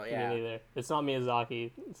 Red Turtle. Me Yeah. neither. It's not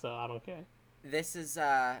Miyazaki, so I don't care. This is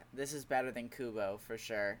better than Kubo for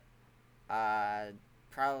sure.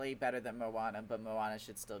 Probably better than Moana, but Moana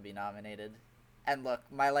should still be nominated. And look,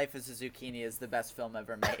 My Life as a Zucchini is the best film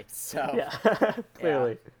ever made. So Yeah,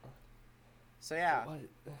 clearly. So yeah.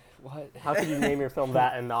 What? How could you name your film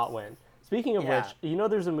that and not win? Speaking of Yeah. which, you know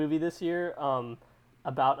there's a movie this year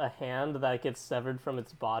about a hand that gets severed from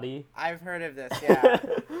its body. I've heard of this. Yeah,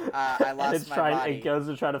 I lost And it's my trying. body. It goes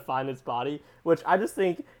to try to find its body, which I just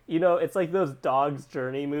think, it's like those dog's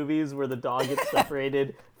journey movies where the dog gets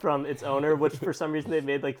separated from its owner, which for some reason they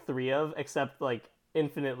made like 3 of, except like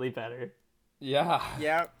infinitely better. Yeah.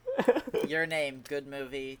 Yep. Your Name, good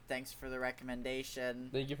movie. Thanks for the recommendation.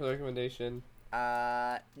 Thank you for the recommendation.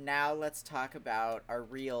 Now let's talk about our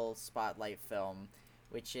real spotlight film,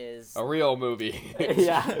 which is A real movie.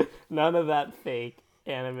 Yeah, none of that fake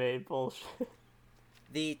anime bullshit.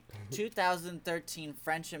 the 2013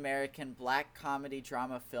 French-American black comedy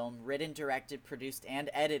drama film written, directed, produced, and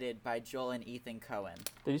edited by Joel and Ethan Coen.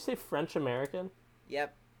 Did you say French American?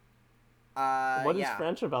 Yep. What is yeah.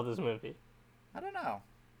 French about this movie? I don't know.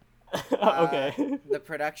 Okay. The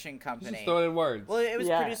production company. Just throwing in words. Well, it was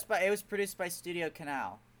Yeah. produced by Studio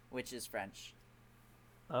Canal, which is French.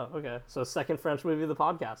 Oh, okay. So second French movie of the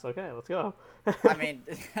podcast. Okay, let's go. I mean,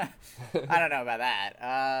 I don't know about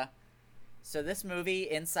that. So this movie,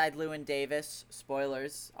 Inside Llewyn Davis,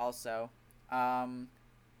 spoilers also. I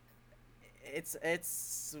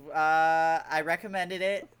recommended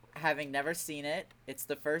it, having never seen it. It's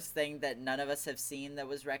the first thing that none of us have seen that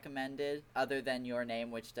was recommended, other than Your Name,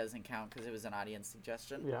 which doesn't count because it was an audience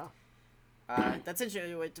suggestion. Yeah. That's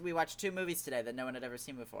interesting. We watched 2 movies today that no one had ever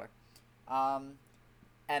seen before.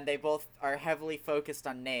 And they both are heavily focused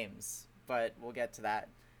on names, but we'll get to that.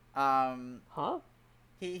 Huh?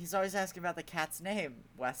 He's always asking about the cat's name,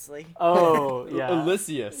 Wesley. Oh, yeah.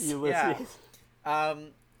 Ulysses. Ulysses.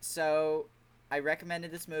 So I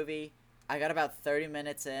recommended this movie. I got about 30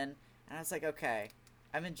 minutes in, and I was like, okay,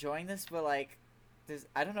 I'm enjoying this, but like,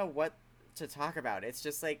 I don't know what to talk about. It's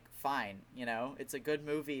just like fine, It's a good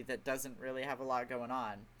movie that doesn't really have a lot going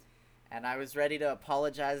on. And I was ready to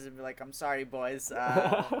apologize and be like, I'm sorry, boys.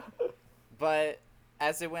 But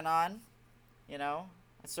as it went on,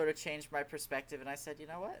 I sort of changed my perspective, and I said, you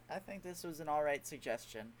know what? I think this was an all right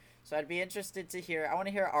suggestion. So I'd be interested to hear. I want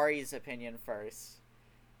to hear Ari's opinion first.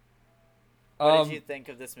 What did you think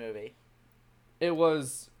of this movie? It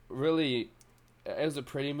was a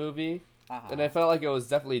pretty movie, Uh-huh. and I felt like it was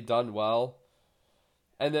definitely done well.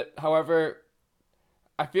 And that, however,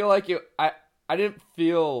 I feel like I didn't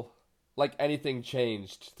feel like anything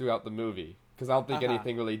changed throughout the movie, because I don't think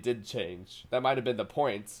anything really did change. That might have been the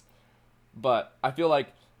point, but I feel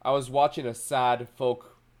like I was watching a sad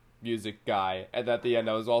folk music guy, and at the end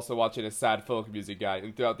I was also watching a sad folk music guy,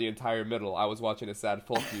 and throughout the entire middle I was watching a sad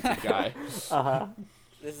folk music guy. Uh-huh.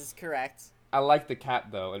 This is correct. I liked the cat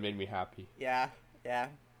though, it made me happy. Yeah.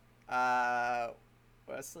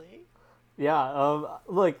 Wesley? Yeah,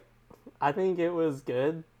 look, I think it was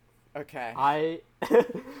good. Okay. I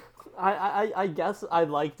guess I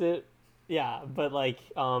liked it. Yeah, but like,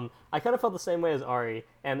 I kind of felt the same way as Ari.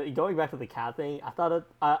 And going back to the cat thing,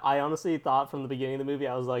 I honestly thought from the beginning of the movie,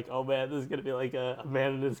 I was like, oh man, this is gonna be like a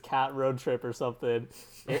man and his cat road trip or something.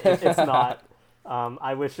 It's not.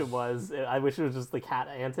 I wish it was. I wish it was just the cat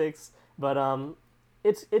antics. But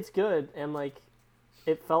it's good, and like,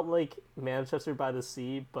 it felt like Manchester by the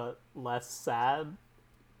Sea, but less sad.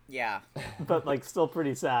 Yeah. But like, still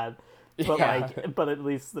pretty sad. But Yeah. but at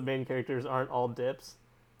least the main characters aren't all dips.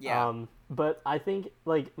 Yeah. But I think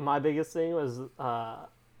like my biggest thing was I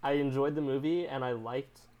enjoyed the movie and I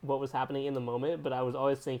liked what was happening in the moment, but I was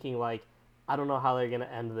always thinking like, I don't know how they're gonna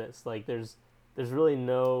end this. Like there's really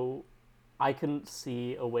no, I couldn't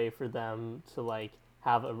see a way for them to like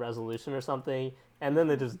have a resolution or something, and then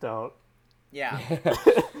they just don't. Yeah.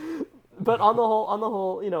 But on the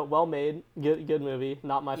whole, well made, good movie.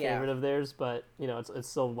 Not my Yeah. favorite of theirs, but it's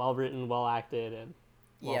still well written, well acted, and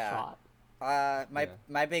well Yeah. shot.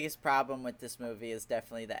 My biggest problem with this movie is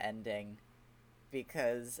definitely the ending,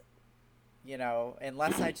 because,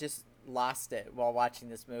 unless I just lost it while watching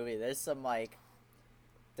this movie, there's some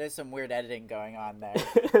weird editing going on there.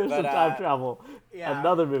 There's But, some time travel. yeah.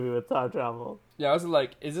 Another movie with time travel. Yeah, I was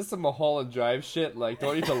like, is this some Mulholland Drive shit? Like, do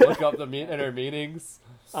I need to look up the inner meanings?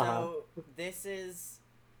 So this is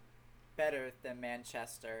better than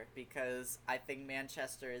Manchester, because I think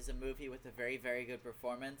Manchester is a movie with a very, very good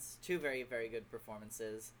performance, 2 very, very good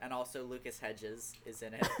performances, and also Lucas Hedges is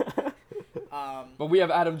in it. But we have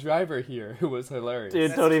Adam Driver here, who was hilarious.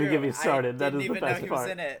 Dude, That's don't even true. get me started. That is the I best didn't even know he part. was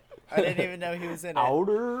in it. I didn't even know he was in it.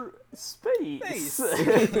 Outer space.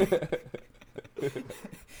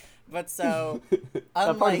 But so, That part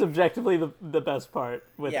is unlike objectively the best part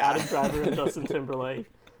with Yeah. Adam Driver and Justin Timberlake.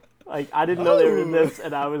 Like I didn't know they were in this,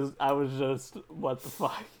 and I was just what the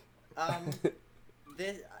fuck.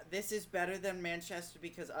 this this is better than Manchester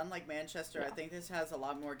because unlike Manchester, I think this has a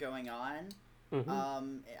lot more going on.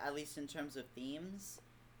 At least in terms of themes.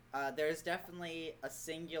 There's definitely a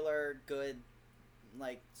singular good,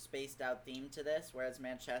 like, spaced out theme to this, whereas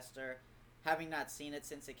Manchester, having not seen it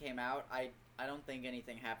since it came out, I don't think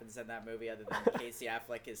anything happens in that movie other than Casey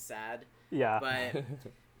Affleck is sad. Yeah. But,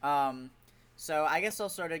 so I guess I'll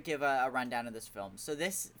sort of give a rundown of this film. So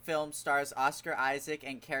this film stars Oscar Isaac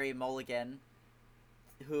and Carey Mulligan,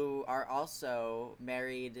 who are also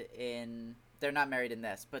married in... They're not married in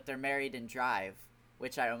this, but they're married in Drive,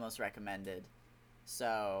 which I almost recommended.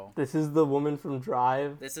 So... This is the woman from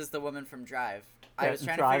Drive? This is the woman from Drive. I was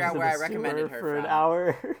trying to figure out where I recommended her for from. An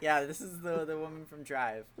hour. Yeah, this is the woman from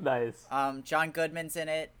Drive. Nice. John Goodman's in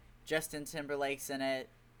it. Justin Timberlake's in it.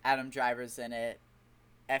 Adam Driver's in it.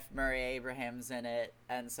 F. Murray Abraham's in it.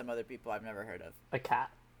 And some other people I've never heard of. A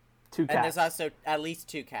cat. 2 cats. And there's also at least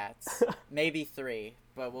 2 cats. Maybe 3,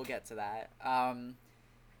 but we'll get to that.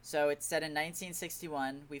 So it's set in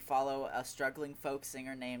 1961. We follow a struggling folk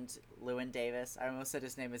singer named Llewyn Davis. I almost said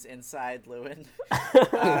his name is Inside Llewyn.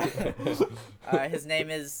 His name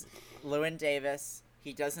is Llewyn Davis.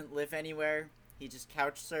 He doesn't live anywhere. He just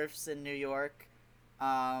couch surfs in New York.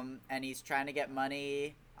 And he's trying to get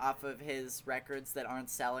money off of his records that aren't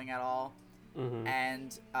selling at all.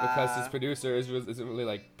 And because his producer isn't really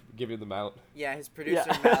like giving them out. Yeah, his producer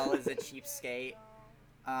Mel is a cheapskate.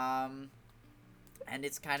 And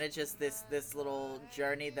it's kind of just this little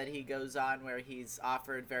journey that he goes on where he's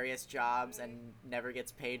offered various jobs and never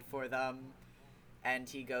gets paid for them. And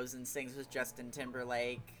he goes and sings with Justin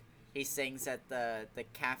Timberlake. He sings at the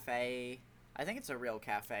cafe. I think it's a real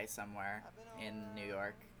cafe somewhere in New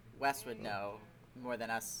York. Wes would know more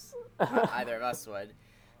than us, either of us would.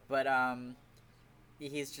 But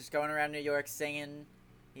he's just going around New York singing.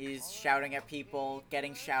 He's shouting at people,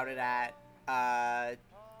 getting shouted at.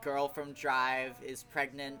 Girl from Drive is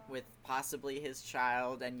pregnant with possibly his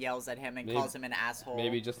child and yells at him and calls him an asshole.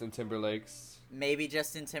 Maybe Justin Timberlake's.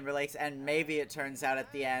 And maybe it turns out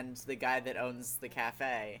at the end the guy that owns the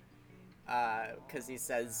cafe, because he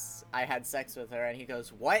says, I had sex with her, and he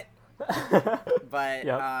goes, what?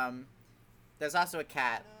 But there's also a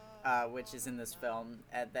cat, which is in this film,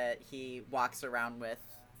 that he walks around with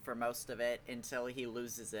for most of it until he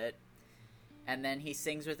loses it. And then he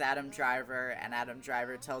sings with Adam Driver, and Adam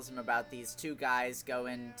Driver tells him about these 2 guys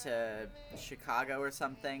going to Chicago or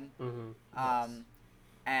something.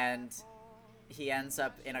 And he ends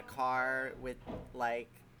up in a car with,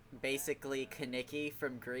 like, basically Kaneki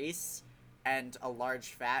from Grease and a large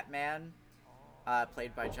fat man,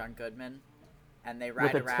 played by John Goodman. And they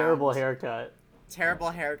ride around. With a terrible haircut.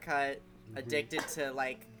 Terrible haircut, addicted to,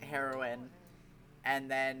 like, heroin.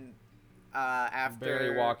 And then... after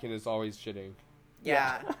barely walking is always shitting.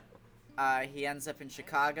 Yeah. He ends up in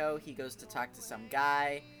Chicago. He goes to talk to some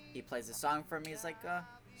guy. He plays a song for him. He's like,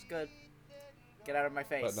 it's good. Get out of my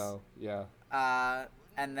face. But no, yeah.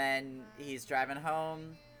 And then he's driving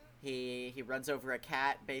home. He runs over a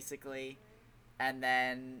cat, basically. And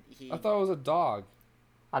then I thought it was a dog.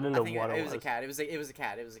 I didn't know what it was. It was a cat. It was a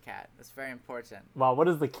cat. It was a cat. That's very important. Wow, what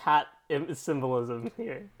is the cat symbolism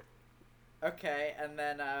here? Okay, and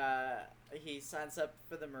then he signs up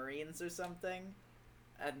for the Marines or something,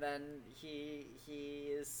 and then he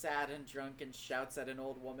is sad and drunk and shouts at an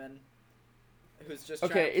old woman who's just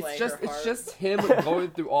trying to play her harp. It's just him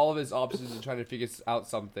going through all of his options and trying to figure out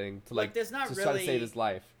something to there's not try to save his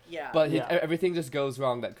life. Yeah, but everything just goes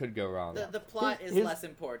wrong that could go wrong. The plot is less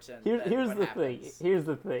important. Here's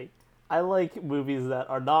the thing. I like movies that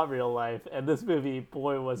are not real life, and this movie,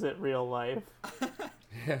 boy, was it real life.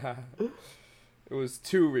 Yeah. It was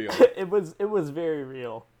too real. It was very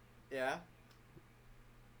real. Yeah.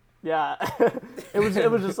 Yeah. it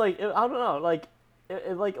was just like, I don't know, like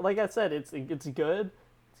like I said, it's good.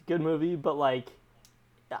 It's a good movie, but like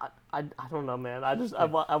I don't know, man.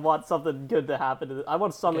 I want something good to happen to I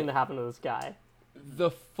want something to happen to this guy.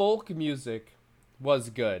 The folk music was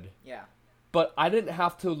good. Yeah. But I didn't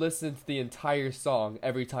have to listen to the entire song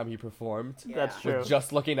every time he performed. Yeah. That's true. With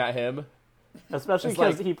just looking at him. Especially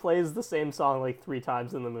because he plays the same song like 3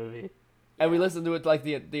 times in the movie. And we listened to it like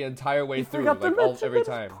the entire way through, like every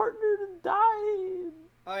time. His partner died.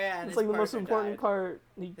 Oh yeah, and it's like the most important part.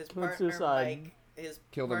 He committed suicide. His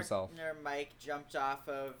killed himself. Mike jumped off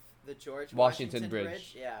of the George Washington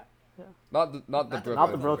Bridge. Yeah. Not the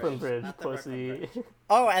Brooklyn Bridge. Not the Pussy. Brooklyn Bridge.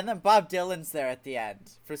 Oh, and then Bob Dylan's there at the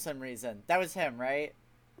end for some reason. That was him, right?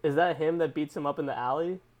 Is that him that beats him up in the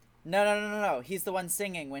alley? No. He's the one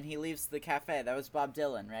singing when he leaves the cafe. That was Bob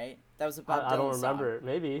Dylan, right? That was a Bob Dylan I don't song. remember.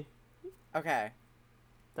 Maybe. Okay.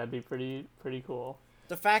 That'd be pretty cool.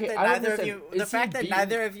 The fact Okay, that I don't neither of understand. you, the Is he fact that beating-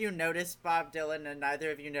 neither of you noticed Bob Dylan and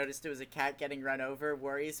neither of you noticed it was a cat getting run over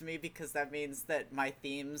worries me because that means that my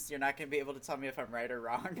themes, you're not gonna be able to tell me if I'm right or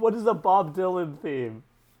wrong. What is the Bob Dylan theme?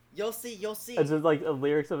 You'll see. You'll see. Is it like the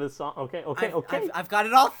lyrics of his song? Okay. I've got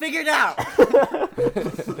it all figured out.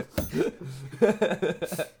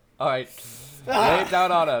 All right, lay it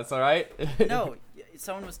down on us. All right. No,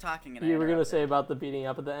 someone was talking and I You were gonna interrupted. say about the beating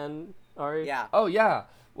up at the end, Ari? Yeah. Oh yeah.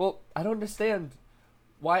 Well, I don't understand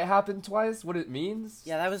why it happened twice. What it means.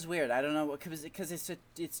 Yeah, that was weird. I don't know what because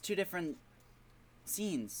it's two different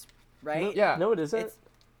scenes, right? Yeah. No, it isn't.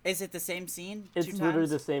 Is it the same scene? It's two literally times?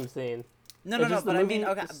 the same scene. No, It's no, no. just the But I mean,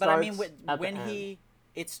 movie okay. But I mean, starts at the when end. he,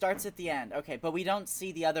 it starts at the end. Okay, but we don't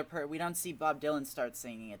see the other we don't see Bob Dylan start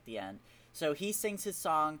singing at the end. So he sings his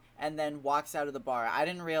song and then walks out of the bar. I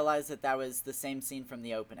didn't realize that that was the same scene from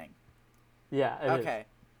the opening. Yeah. It is. Okay,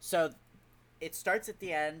 so it starts at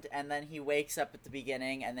the end and then he wakes up at the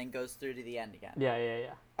beginning and then goes through to the end again.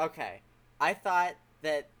 Yeah. Okay, I thought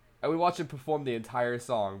that. And we watched him perform the entire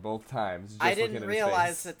song both times. Just I looking didn't at his realize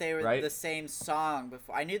face, that they were right? the same song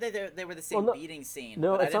before. I knew that they were the same Well, no- beating scene.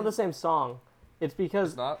 No, but I it's not the didn't- same song. It's because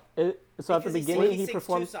It's not. so at the because beginning he sings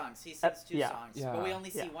performs. two songs. He at- sings two yeah. songs, Yeah. but we only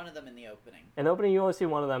see Yeah. one of them in the opening. In the opening, you only see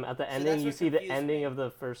one of them. At the that's ending, you what see the confused ending me. of the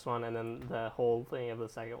first one and then the whole thing of the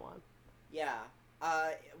second one. Yeah,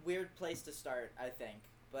 weird place to start, I think,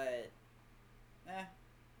 but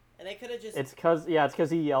and they could have just It's because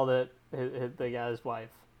he yelled at the guy's wife.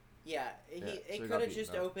 yeah, so it he could got have beaten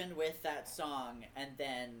just up. opened with that song and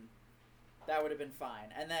then that would have been fine,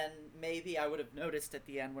 and then maybe I would have noticed at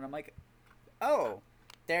the end when I'm like, oh.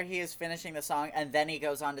 There he is finishing the song, and then he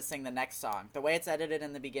goes on to sing the next song. The way it's edited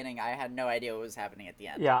in the beginning, I had no idea what was happening at the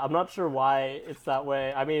end. Yeah, I'm not sure why it's that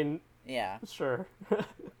way. I mean, Yeah. sure.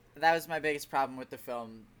 That was my biggest problem with the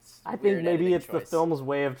film. I think Weird maybe editing it's the choice. film's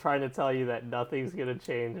way of trying to tell you that nothing's gonna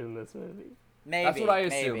change in this movie. Maybe. That's what I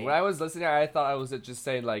assumed. maybe. When I was listening, I thought I was just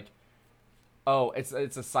saying like, "Oh, it's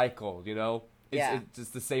a cycle," you know? Yeah. It's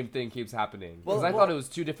just the same thing keeps happening. Well- Because I well- thought it was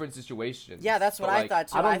two different situations. Yeah, that's what But, I like, thought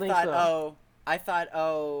too. I don't I think thought,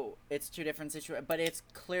 so. it's two different situations, but it's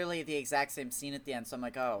clearly the exact same scene at the end. So I'm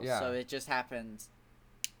like, oh, Yeah. so it just happened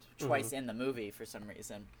twice in the movie for some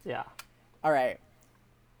reason. Yeah. All right,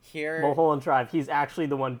 here. Mulholland Drive. He's actually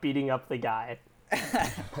the one beating up the guy.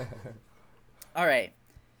 All right,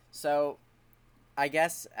 so I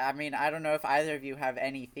guess I don't know if either of you have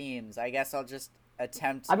any themes. I guess I'll just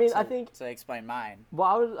attempt. I mean, to, I think- to explain mine.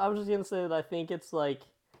 Well, I was just gonna say that I think it's like,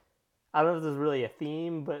 I don't know if there's really a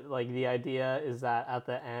theme, but like the idea is that at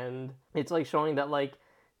the end, it's like showing that like,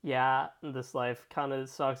 yeah, this life kind of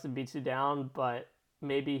sucks and beats you down, but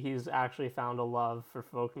maybe he's actually found a love for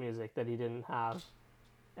folk music that he didn't have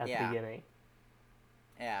at the Yeah. beginning.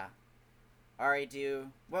 Yeah. Ari,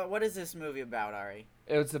 what is this movie about, Ari?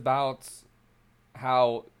 It's about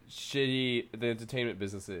how shitty the entertainment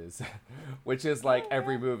business is, which is like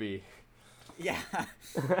every movie. Yeah.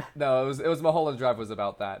 No, it was Mulholland Drive was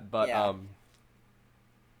about that, but Yeah.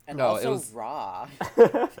 And No, it also was- Raw.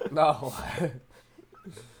 no,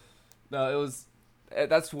 no, it was.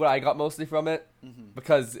 That's what I got mostly from it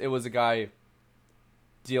because it was a guy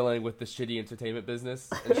dealing with the shitty entertainment business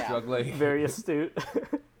and Yeah. struggling. Very astute.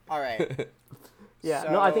 All right. Yeah,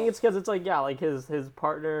 no, I think So- it's because it's like, yeah, like his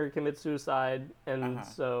partner commits suicide, and Uh-huh.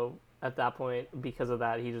 so at that point, because of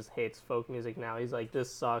that, he just hates folk music now. He's like,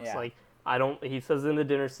 this sucks. Yeah. Like, he says in the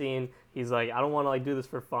dinner scene, he's like, I don't want to like do this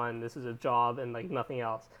for fun. This is a job and like nothing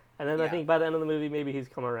else. And then I Yeah. think by the end of the movie, maybe he's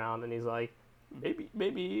come around and he's like,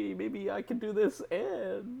 maybe I could do this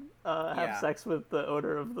and have Yeah. sex with the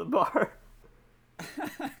owner of the bar.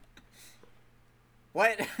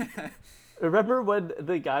 What? Remember when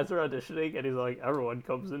the guys are auditioning and he's like, everyone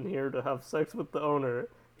comes in here to have sex with the owner.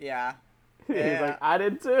 Yeah. He's Yeah. like, I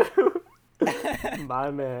did too. My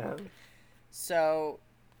man. So,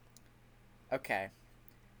 okay.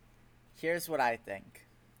 Here's what I think,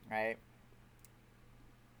 right?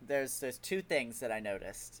 There's two things that I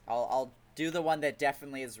noticed. I'll do the one that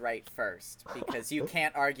definitely is right first because you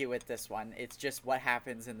can't argue with this one. It's just what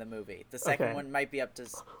happens in the movie. The second Okay. one might be up to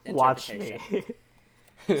Watch interpretation.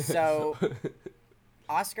 me. So,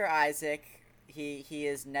 Oscar Isaac, he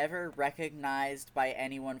is never recognized by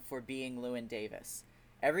anyone for being Llewyn Davis.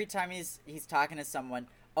 Every time he's talking to someone,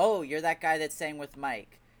 oh, you're that guy that sang with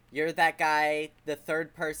Mike. You're that guy, the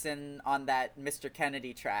third person on that Mr.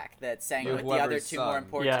 Kennedy track that sang You're with the other whoever's two son. more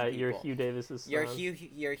important Yeah, people. you're Hugh Davis's son.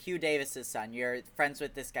 You're Hugh Davis's son. You're friends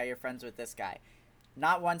with this guy. You're friends with this guy.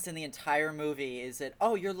 Not once in the entire movie is it,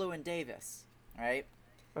 oh, you're Llewyn Davis, right?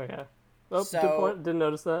 Okay. Oh, So- good point. Didn't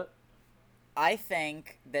notice that. I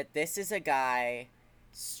think that this is a guy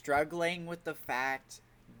struggling with the fact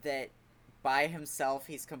that by himself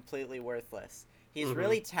he's completely worthless. He's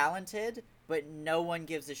really talented, but no one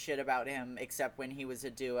gives a shit about him except when he was a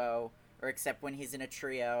duo, or except when he's in a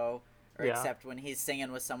trio, or except when he's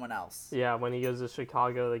singing with someone else. Yeah, when he goes to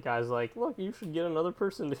Chicago, the guy's like, look, you should get another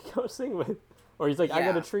person to go sing with. Or he's like, I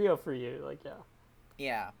got a trio for you. Like, yeah.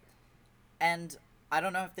 Yeah. And I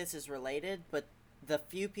don't know if this is related, but the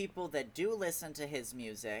few people that do listen to his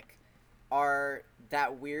music are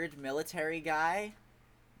that weird military guy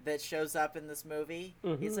that shows up in this movie.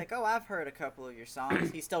 He's like, oh, I've heard a couple of your songs.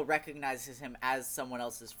 He still recognizes him as someone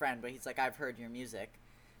else's friend, but he's like, I've heard your music.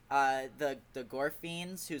 The gore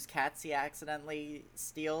fiends whose cats he accidentally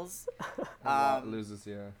steals. Loses,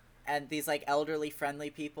 yeah. And these like elderly friendly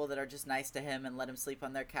people that are just nice to him and let him sleep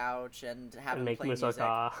on their couch and have him play music.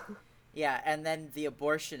 Yeah, and then the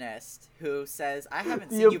abortionist who says, I haven't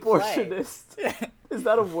seen you play. The abortionist? Is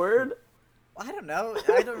that a word? I don't know.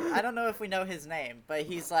 I don't know if we know his name, but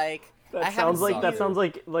he's like, that sounds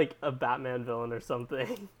like a Batman villain or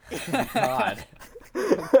something. God.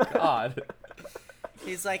 God.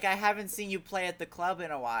 He's like, I haven't seen you play at the club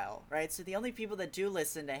in a while, right? So the only people that do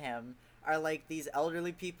listen to him are like these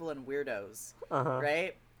elderly people and weirdos,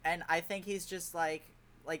 right? And I think he's just like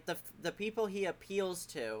the people he appeals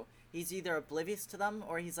to, he's either oblivious to them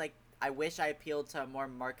or he's like, I wish I appealed to a more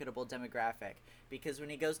marketable demographic. Because when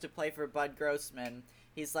he goes to play for Bud Grossman,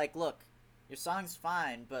 he's like, look, your song's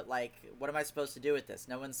fine, but like, what am I supposed to do with this?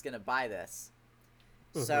 No one's gonna buy this.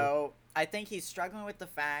 So I think he's struggling with the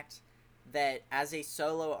fact that as a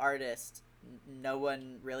solo artist, no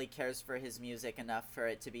one really cares for his music enough for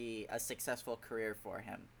it to be a successful career for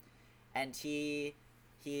him. And he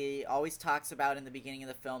always talks about in the beginning of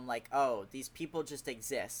the film, like, oh, these people just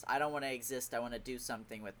exist. I don't want to exist. I want to do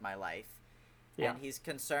something with my life. Yeah. And he's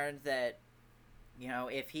concerned that, you know,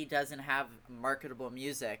 if he doesn't have marketable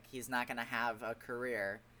music, he's not going to have a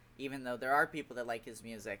career. Even though there are people that like his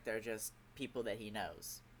music, they're just people that he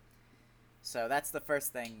knows. So that's the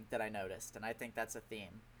first thing that I noticed, and I think that's a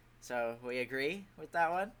theme. So we agree with that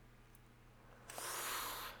one?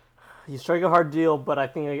 You strike a hard deal, but I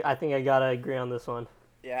think I gotta agree on this one.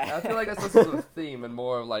 Yeah. I feel like that's less of a theme and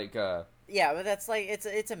more of like yeah, but that's like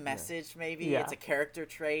it's a message maybe. Yeah. It's a character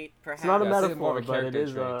trait perhaps. It's not a metaphor, but it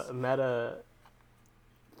is a meta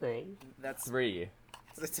thing. That's 3.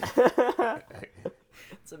 It's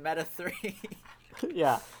a meta 3.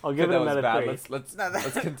 Yeah, I'll give it a meta 3.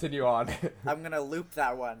 Let's continue on. I'm gonna loop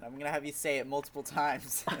that one. I'm gonna have you say it multiple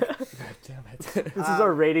times. Damn it. This is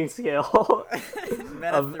our rating scale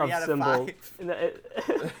meta 3 out of symbols.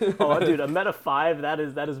 5. Oh, dude, a meta 5. That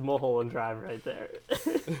is Mulholland Drive right there.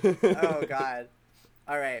 Oh God.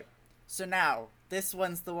 All right. So now this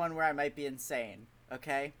one's the one where I might be insane.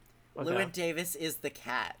 Okay. Llewyn Davis is the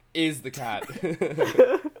cat.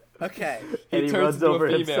 Okay. And he runs over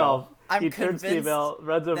himself. He turns female,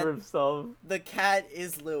 runs over himself. The cat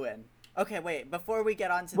is Llewyn. Okay, wait. Before we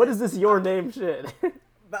get on to what is this your name shit?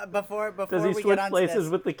 Before does he switch places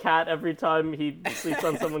with the cat every time he sleeps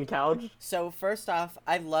on someone's couch? So first off,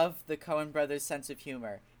 I love the Coen brothers' sense of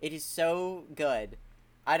humor. It is so good.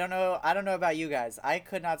 I don't know about you guys. I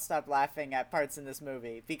could not stop laughing at parts in this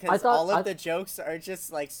movie because all of the jokes are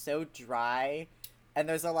just like so dry. And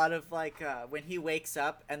there's a lot of like when he wakes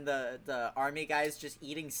up and the army guy is just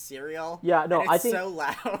eating cereal. Yeah, no, I think so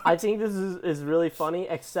loud. I think this is really funny,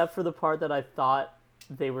 except for the part that I thought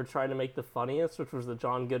they were trying to make the funniest, which was the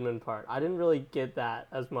John Goodman part. I didn't really get that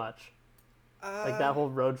as much. Like that whole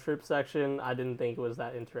road trip section, I didn't think it was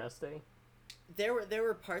that interesting. There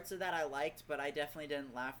were parts of that I liked, but I definitely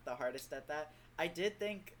didn't laugh the hardest at that. I did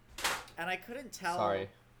think, and I couldn't tell. Sorry.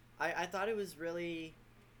 I thought it was really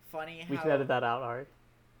funny how... We can edit that out, Ari.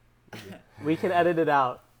 We can edit it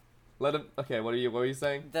out. Let him... Okay, what were you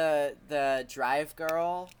saying? The drive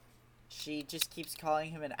girl, she just keeps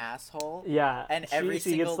calling him an asshole. Yeah. And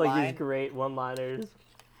she gets like these great one-liners.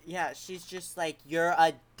 Yeah, she's just like, you're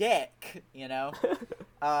a dick, you know?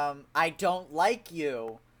 I don't like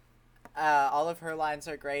you. All of her lines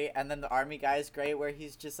are great, and then the army guy is great, where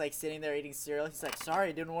he's just like sitting there eating cereal. He's like, "Sorry,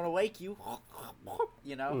 I didn't want to wake you,"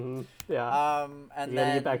 you know. Mm-hmm. Yeah. And you then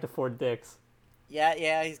gotta get back to Fort Dix.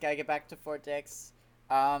 Yeah, he's gotta get back to Fort Dix.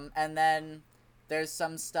 And then there's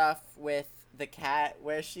some stuff with the cat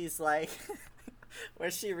where she's like,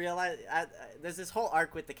 where she realized there's this whole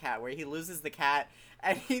arc with the cat where he loses the cat,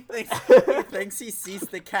 and he thinks he sees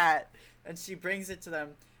the cat, and she brings it to them.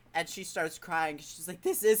 and she starts crying. She's like,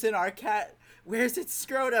 "This isn't our cat. Where's its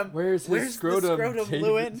scrotum? Where's his scrotum, the scrotum, David?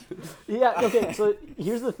 Lewin?" Yeah, okay, so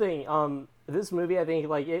here's the thing. This movie, I think,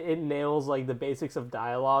 like, it nails, like, the basics of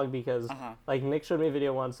dialogue because, like, Nick showed me a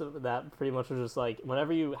video once that pretty much was just, like,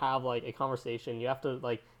 whenever you have, like, a conversation, you have to,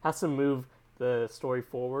 like, has to move the story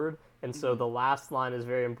forward, and so the last line is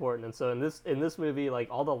very important. And so in this movie, like,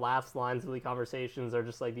 all the last lines of the conversations are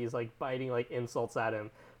just, like, these, like, biting, like, insults at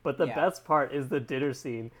him. But the best part is the dinner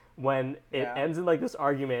scene when it ends in, like, this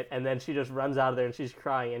argument, and then she just runs out of there and she's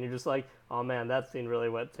crying, and you're just like, oh man, that scene really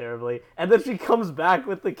went terribly. And then she comes back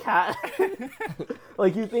with the cat.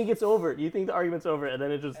 Like, you think it's over. You think the argument's over, and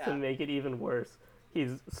then it just, to make it even worse,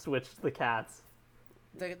 he's switched the cats.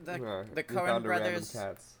 The Coen brothers...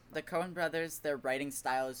 The Coen brothers, their writing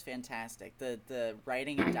style is fantastic. The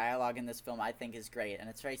writing and dialogue in this film, I think, is great, and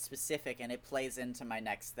it's very specific, and it plays into my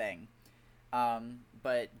next thing.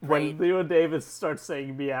 But when Leo Davis starts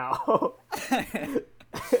saying meow,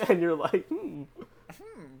 and you're like,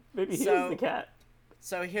 maybe he is the cat.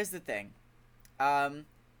 So here's the thing.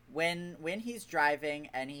 When he's driving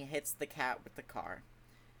and he hits the cat with the car.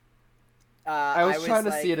 I was trying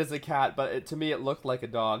to see it as a cat, but to me it looked like a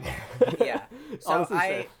dog. Yeah. So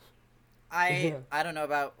Honestly, I don't know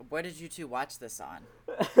about, where did you two watch this on?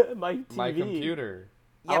 My TV. My computer.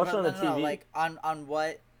 Yeah, I watched but it on the TV. like on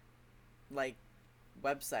what, like,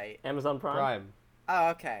 website? Amazon Prime.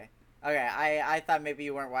 Oh, okay. Okay, I thought maybe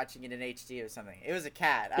you weren't watching it in HD or something. It was a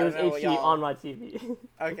cat. It was HD on my TV.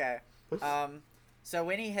 Okay. So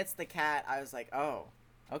when he hits the cat, I was like, oh,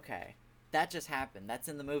 okay. That just happened. That's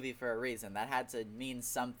in the movie for a reason. That had to mean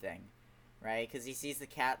something, right? Because he sees the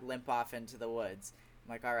cat limp off into the woods.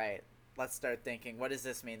 I'm like, all right, let's start thinking. What does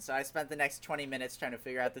this mean? So I spent the next 20 minutes trying to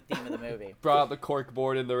figure out the theme of the movie. Brought out the cork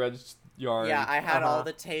board in the red yarn. Yeah, I had all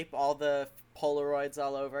the tape, all the Polaroids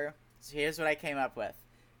all over. So here's what I came up with.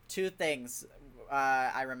 2 things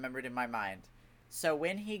I remembered in my mind. So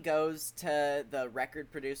when he goes to the record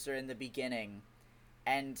producer in the beginning,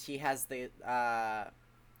 and he has the...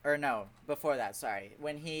 or no, before that, sorry.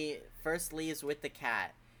 When he first leaves with the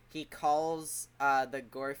cat, he calls the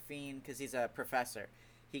Gorfine, because he's a professor.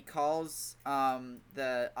 He calls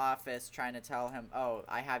the office trying to tell him, oh,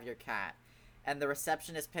 I have your cat. And the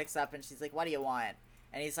receptionist picks up and she's like, what do you want?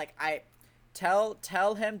 And he's like,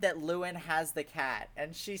 tell him that Lewin has the cat.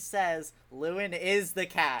 And she says, Lewin is the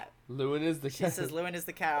cat. Lewin is the cat. She says, Lewin is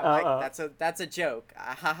the cat. I'm like, that's a joke.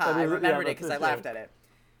 Haha, I remembered it because I laughed at it.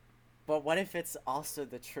 But what if it's also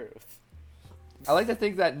the truth? I like to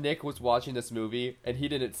think that Nick was watching this movie and he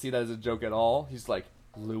didn't see that as a joke at all. He's like,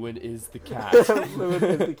 Lewin is the cat. Lewin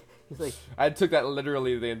is the, he's like, I took that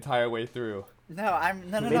literally the entire way through. No.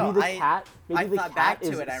 Maybe the cat back to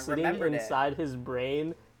is it. I sitting remembered inside his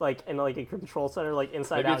brain, like in like a control center, like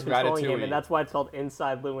inside Maybe out it's controlling him, Ratatouille. and that's why it's called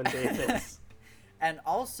Inside Lewin Davis. And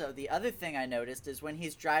also, the other thing I noticed is when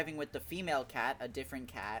he's driving with the female cat, a different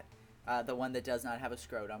cat, the one that does not have a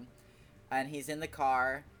scrotum, and he's in the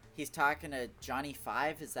car, he's talking to Johnny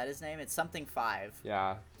Five, is that his name? It's something Five.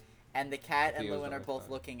 Yeah. And the cat and think it was Lewin are Johnny both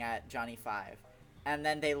Five. looking at Johnny Five. And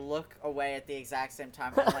then they look away at the exact same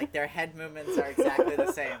time, and like their head movements are exactly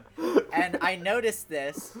the same. And I noticed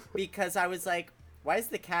this because I was like, why is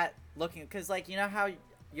the cat looking? Because, like, you know how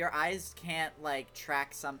your eyes can't, like,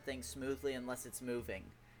 track something smoothly unless it's moving,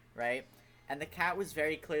 right? And the cat was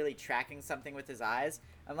very clearly tracking something with his eyes.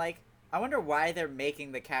 I'm like, I wonder why they're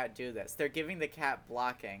making the cat do this. They're giving the cat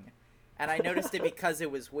blocking. And I noticed it because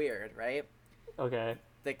it was weird, right? Okay.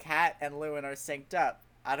 The cat and Lewin are synced up.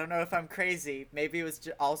 I don't know if I'm crazy. Maybe it was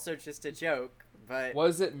also just a joke, but... What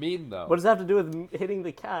does it mean, though? What does that have to do with hitting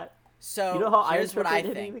the cat? So, you know how here's what I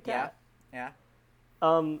interpret hitting think. the cat? Yeah.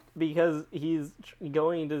 Because he's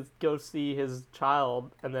going to go see his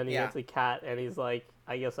child, and then he Yeah. hits a cat, and he's like,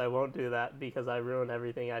 I guess I won't do that because I ruin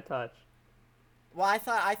everything I touch. Well, I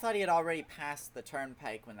thought he had already passed the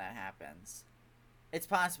turnpike when that happens. It's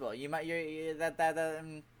possible. You might.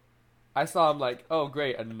 I saw him like, oh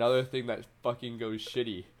great, another thing that fucking goes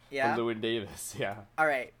shitty. Yeah. From Lewin Davis. Yeah. All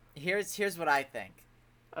right. Here's what I think.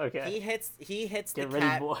 Okay. He hits Get the ready,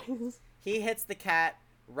 cat. boys. He hits the cat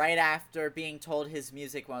right after being told his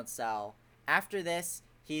music won't sell. After this,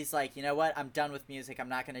 he's like, you know what? I'm done with music. I'm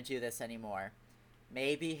not gonna do this anymore.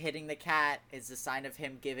 Maybe hitting the cat is a sign of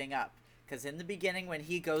him giving up. Because in the beginning, when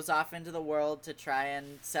he goes off into the world to try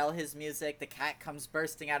and sell his music, the cat comes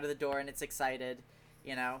bursting out of the door and it's excited.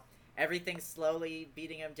 You know, everything's slowly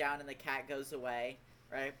beating him down and the cat goes away,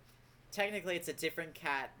 right? Technically, it's a different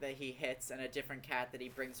cat that he hits and a different cat that he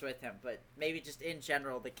brings with him. But maybe just in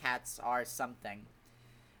general, the cats are something.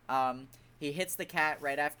 He hits the cat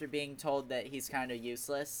right after being told that he's kind of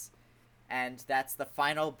useless. and that's the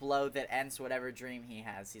final blow that ends whatever dream he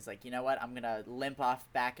has. He's like, you know what? I'm gonna limp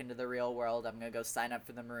off back into the real world. I'm gonna go sign up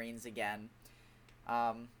for the Marines again.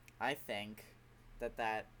 I think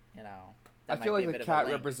that you know. I That feel might like be a the bit of a cat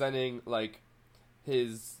link. representing like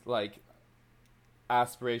his like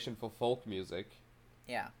aspiration for folk music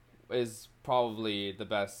Yeah. is probably the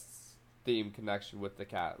best theme connection with the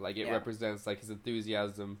cat. Like it Yeah. represents like his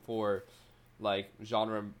enthusiasm for like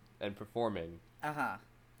genre and performing. Uh-huh.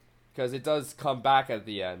 Because it does come back at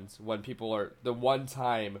the end when people are the one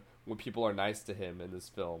time when people are nice to him in this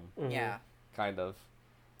film, Mhm. Yeah. kind of.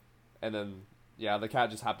 And then yeah, the cat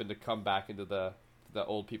just happened to come back into the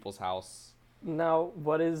old people's house. Now,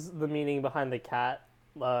 what is the meaning behind the cat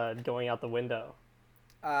going out the window?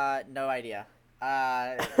 No idea.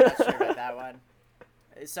 Not sure about that one.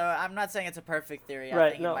 So I'm not saying it's a perfect theory. I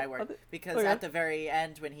Right, think no, it might work because okay. at the very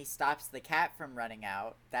end, when he stops the cat from running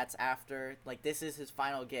out, that's after like this is his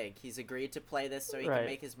final gig. He's agreed to play this so he Right. can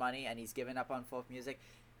make his money, and he's given up on folk music.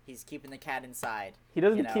 He's keeping the cat inside. He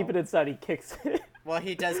doesn't you know? keep it inside, he kicks it. Well,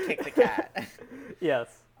 he does kick the cat.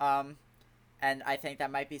 Yes. And I think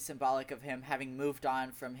that might be symbolic of him having moved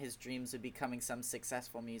on from his dreams of becoming some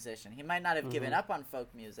successful musician. He might not have given up on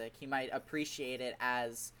folk music. He might appreciate it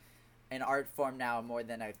as an art form now more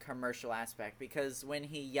than a commercial aspect. Because when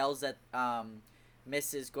he yells at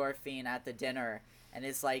Mrs. Gorfine at the dinner and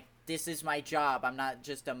is like, "This is my job. I'm not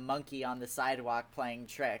just a monkey on the sidewalk playing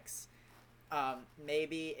tricks."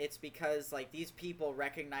 Maybe it's because like these people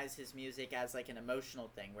recognize his music as like an emotional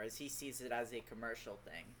thing, whereas he sees it as a commercial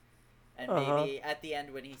thing. And maybe at the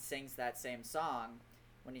end when he sings that same song,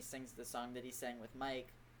 when he sings the song that he sang with Mike,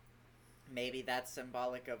 maybe that's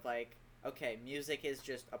symbolic of like, okay, music is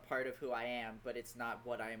just a part of who I am, but it's not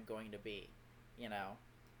what I am going to be, you know?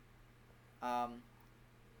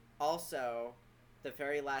 Also, the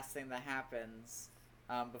very last thing that happens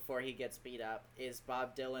before he gets beat up is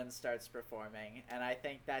Bob Dylan starts performing, and I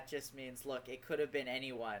think that just means, look, it could have been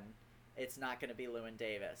anyone. It's not going to be Llewyn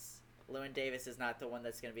Davis. Llewyn Davis is not the one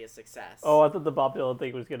that's going to be a success. Oh, I thought the Bob Dylan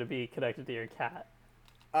thing was going to be connected to your cat.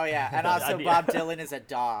 Oh yeah, and also idea. Bob Dylan is a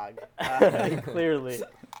dog. Clearly.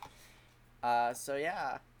 So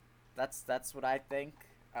yeah, that's what I think.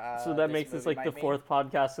 So that makes this movie like the might mean. fourth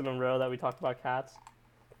podcast in a row that we talked about cats.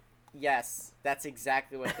 Yes, that's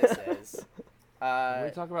exactly what this is.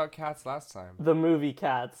 we talked about cats last time. The movie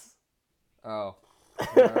Cats. Oh.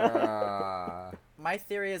 My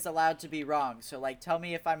theory is allowed to be wrong, so like, tell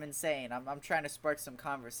me if I'm insane. I'm trying to spark some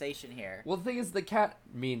conversation here. Well, the thing is, the cat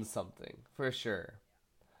means something for sure.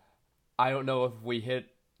 I don't know if we hit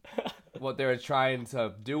what they were trying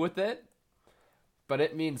to do with it, but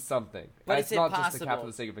it means something. But it's is it not just a cat possible? for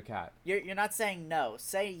the sake of a cat. You're not saying no.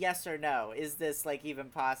 Say yes or no. Is this like even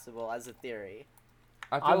possible as a theory?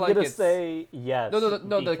 I feel I'm like gonna it's say yes. no.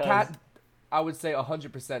 The because- cat, I would say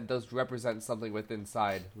 100% does represent something with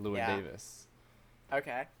inside Llewyn Yeah. Davis.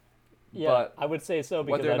 Okay. Yeah, but I would say so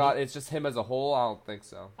because Whether or not it's just him as a whole, I don't think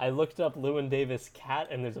so. I looked up Llewyn Davis cat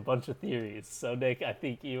and there's a bunch of theories. So Nick, I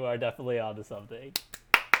think you are definitely onto something.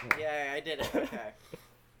 Yeah, I did it. Okay.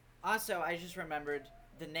 Also, I just remembered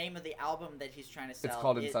the name of the album that he's trying to sell. It's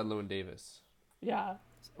called Inside Llewyn Davis. Yeah.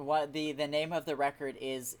 What the name of the record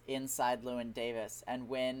is Inside Llewyn Davis, and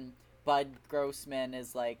when Bud Grossman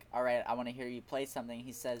is like, "All right, I want to hear you play something,"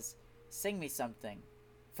 he says, "Sing me something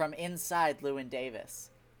from inside Llewyn Davis,"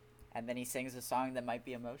 and then he sings a song that might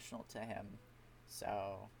be emotional to him.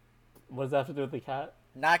 So, What does that have to do with the cat?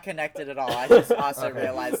 not connected at all. I just also Okay.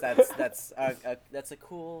 realized that's a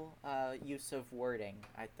cool use of wording,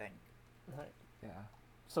 I think. Right. Yeah.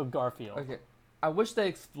 So Garfield. Okay. I wish they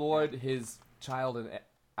explored his child in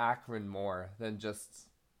Akron more than just,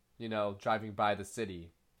 driving by the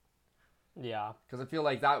city. Yeah. Because I feel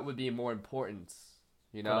like that would be more important,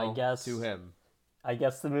 But I guess- to him. I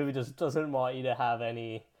guess the movie just doesn't want you to have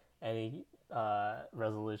any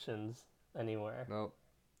resolutions anywhere. Nope.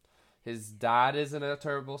 His dad is in a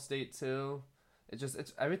terrible state too.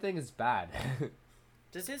 It's everything is bad.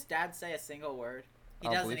 Does his dad say a single word? He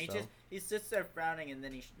I don't doesn't. believe so. He sits there frowning, and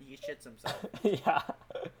then he shits himself. Yeah.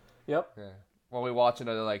 Yep. Yeah. While we watch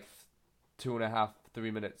another 2.5,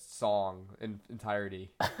 3 minute song in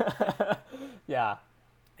entirety. Yeah.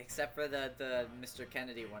 Except for the Mr.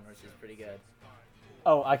 Kennedy one, which is pretty good.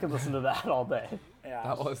 Oh, I could listen to that all day. Yeah.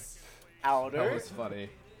 That was Outer funny.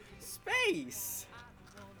 space.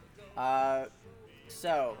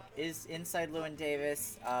 So is Inside Llewyn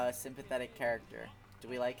Davis a sympathetic character? Do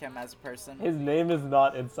we like him as a person? His name is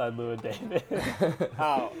not Inside Llewyn Davis.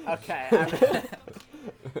 Oh, okay.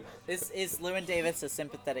 Is Llewyn Davis a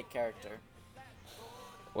sympathetic character?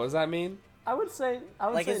 What does that mean? I would say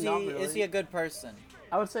Like, not is really. he a good person?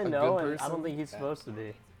 I would say a no, good and I don't person? think he's Yeah. supposed to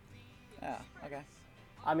be. Yeah. Okay.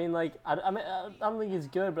 I mean, like, I don't think he's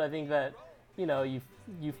good, but I think that,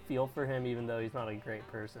 you feel for him even though he's not a great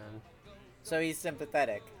person. So he's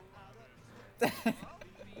sympathetic.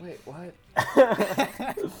 Wait, what?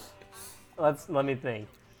 Let me think.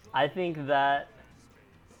 I think that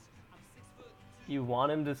you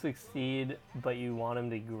want him to succeed, but you want him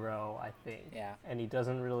to grow, I think. Yeah. And he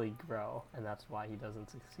doesn't really grow, and that's why he doesn't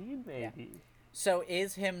succeed, maybe. So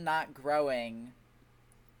is him not growing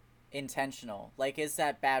intentional? Like, is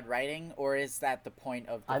that bad writing, or is that the point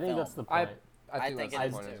of the I think film? that's the I point. I think think that's it the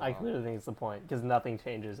is point too. as I well. clearly think it's the point, because nothing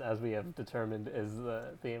changes, as we have determined is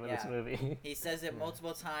the theme of this Yeah. movie. He says it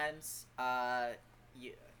multiple times.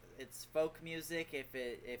 It's folk music if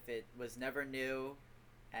it was never new,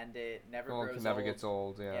 and it never grows never old. gets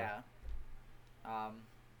old. Yeah. Yeah.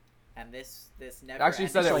 And this never Actually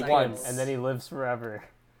said ending it Like cycle. him, once. and then he lives forever.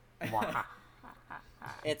 Wow.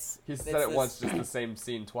 He it's said it this- once, just the same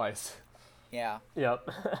scene twice. Yeah. Yep.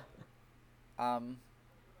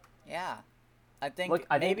 Yeah. I think Look,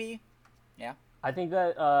 I think- maybe. Yeah. I think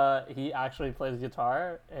that he actually plays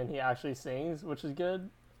guitar and he actually sings, which is good.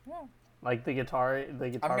 Yeah. Like the guitar I'm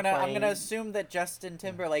playing. gonna assume that Justin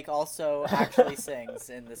Timberlake also actually sings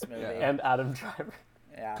in this movie. Yeah. And Adam Driver.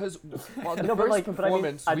 Yeah. Because well, the No, but first like- but I mean,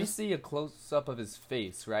 performance, I we just- see a close up of his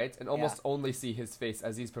face, right, and almost Yeah. only see his face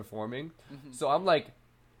as he's performing. Mm-hmm. So I'm like,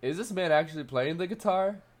 is this man actually playing the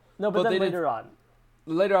guitar? No, but Well, then they didn't- later on,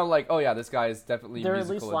 Later, I'm like, oh yeah, this guy is definitely They're at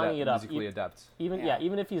least lining it up. musically adept. even Yeah.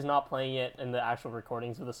 even if he's not playing it in the actual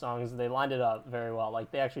recordings of the songs, they lined it up very well. Like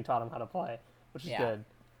they actually taught him how to play, which is Yeah. good.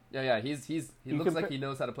 Yeah, he You looks like compare- he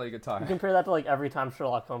knows how to play guitar. You compare that to like every time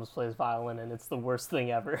Sherlock Holmes plays violin, and it's the worst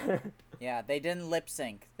thing ever. Yeah, they didn't lip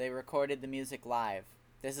sync. They recorded the music live.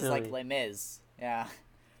 This is like Really? Les Mis. Yeah.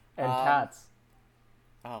 and Um, Cats.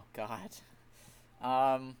 Oh God.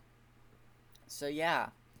 So yeah,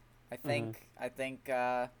 I think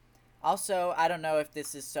also I don't know if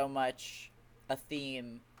this is so much a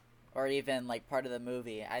theme or even like part of the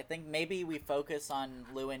movie. I think maybe we focus on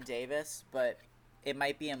Llewyn Davis, but it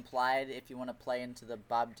might be implied if you want to play into the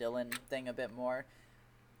Bob Dylan thing a bit more.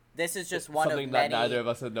 This is just one Something of that many. neither of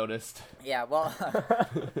us had noticed. Yeah, well,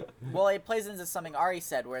 well, it plays into something Ari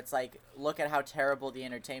said, where it's like, look at how terrible the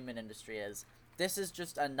entertainment industry is. This is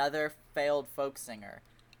just another failed folk singer,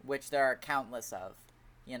 which there are countless of,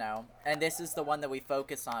 and this is the one that we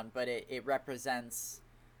focus on, but it represents,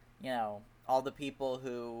 all the people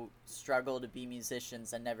who struggle to be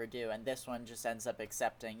musicians and never do, and this one just ends up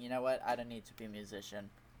accepting, you know what, I don't need to be a musician.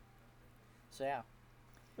 So yeah,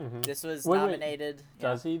 this was Wait, nominated. yeah.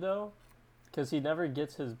 Does he though? Because he never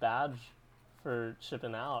gets his badge for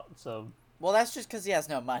shipping out. So Well, that's just because he has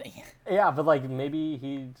no money. yeah, but like maybe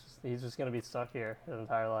he's just gonna be stuck here his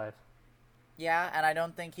entire life. Yeah, and I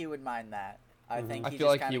don't think he would mind that. I think I he feel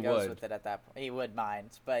just like kind he of goes would. with it at that point. He would mind,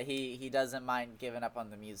 but he doesn't mind giving up on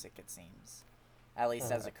the music, it seems. At least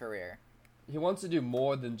as a career. He wants to do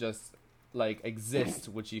more than just like exist,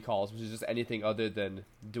 which he calls, which is just anything other than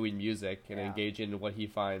doing music and Yeah. engaging in what he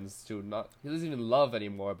finds to not. He doesn't even love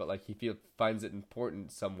anymore, but like he finds it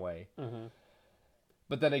important some way.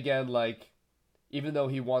 But then again, like even though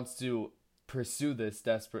he wants to pursue this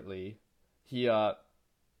desperately, he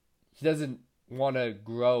doesn't want to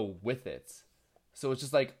grow with it. So it's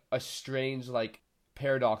just like a strange like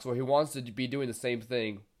paradox where he wants to be doing the same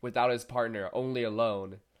thing without his partner, only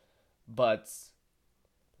alone, but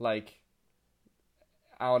like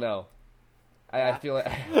I don't know. I feel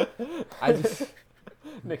like I just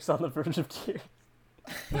Nick's on the verge of tears.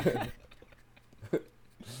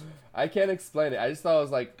 I can't explain it. I just thought it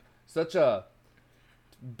was like such a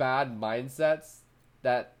bad mindset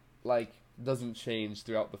that like doesn't change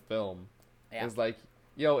throughout the film. Yeah. It's like,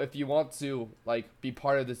 if you want to like be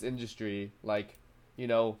part of this industry, like,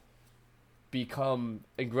 become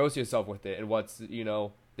engross yourself with it and what's the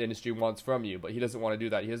industry wants from you. But he doesn't want to do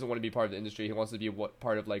that. He doesn't want to be part of the industry. He wants to be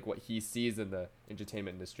part of like what he sees in the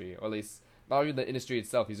entertainment industry, or at least not even the industry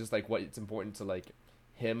itself. He's just like what it's important to like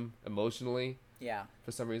him emotionally Yeah.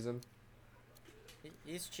 for some reason.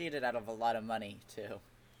 He's cheated out of a lot of money, too.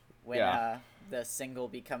 When Yeah. the single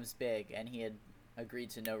becomes big and he had agreed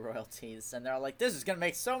to no royalties. And they're all like, this is going to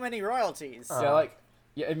make so many royalties.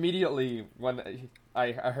 Immediately when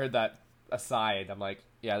I heard that aside, I'm like,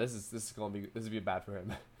 yeah, this is gonna be bad for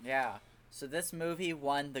him. Yeah. So this movie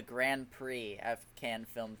won the Grand Prix at Cannes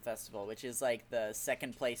Film Festival, which is like the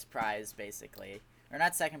second place prize, basically. Or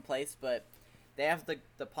not second place, but they have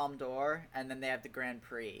the Palme d'Or, and then they have the Grand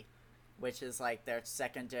Prix, which is like their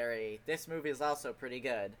secondary. This movie is also pretty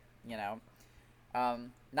good,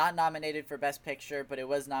 Not nominated for Best Picture, but it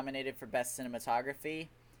was nominated for Best Cinematography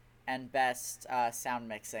and Best Sound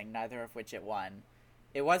Mixing, neither of which it won.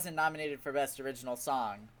 It wasn't nominated for Best Original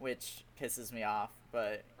Song, which pisses me off,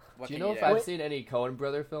 but what Do you can know you if do? I've seen any Coen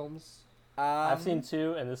Brother films? I've seen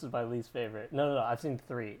 2, and this is my least favorite. No, I've seen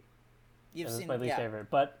 3. You've and this seen is my least yeah. favorite.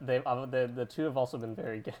 But the 2 have also been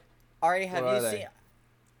very good. Ari, have What you are they? seen?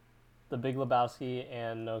 The Big Lebowski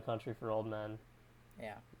and No Country for Old Men.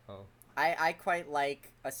 Yeah. Oh. I quite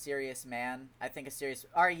like A Serious Man. I think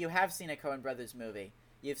Ari, you have seen a Coen Brothers movie.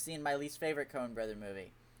 You've seen my least favorite Coen Brother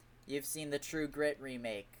movie. You've seen the True Grit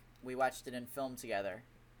remake. We watched it in film together.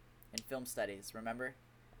 In film studies, remember?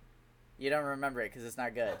 You don't remember it because it's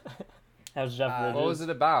not good. How's Jeff Bridges? What was it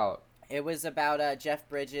about? It was about Jeff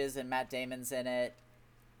Bridges and Matt Damon's in it.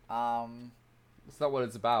 It's not what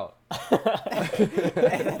it's about.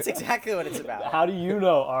 That's exactly what it's about. How do you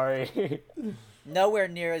know, Ari? Nowhere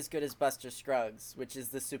near as good as Buster Scruggs, which is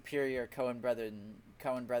the superior Coen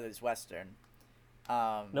Brothers Western.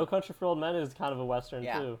 No Country for Old Men is kind of a Western,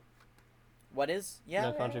 Yeah. too. What is? Yeah.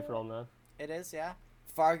 No Country for Old Men. It is, yeah.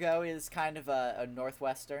 Fargo is kind of a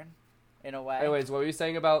Northwestern, in a way. Anyways, what were you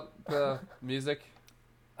saying about the music?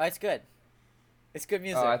 Oh, it's good. It's good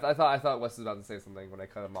music. Oh, I thought Wes was about to say something when I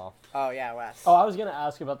cut him off. Oh, yeah, Wes. Oh, I was going to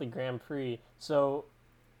ask about the Grand Prix. So,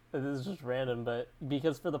 this is just random, but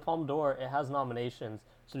because for the Palme d'Or, it has nominations.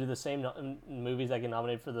 So do the same movies that get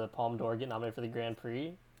nominated for the Palme d'Or get nominated for the Grand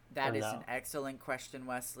Prix? That Or is no? an excellent question,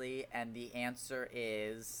 Wesley, and the answer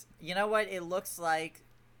is... You know what? It looks like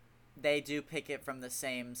they do pick it from the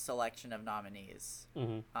same selection of nominees.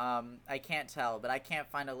 Mm-hmm. I can't tell, but I can't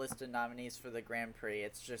find a list of nominees for the Grand Prix.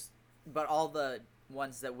 It's just... But all the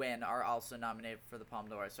ones that win are also nominated for the Palme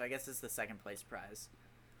d'Or, so I guess it's the second place prize.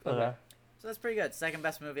 Okay. So that's pretty good. Second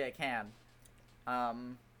best movie I can.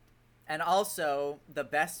 And also, the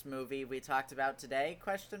best movie we talked about today,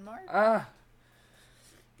 question mark? I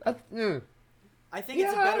I think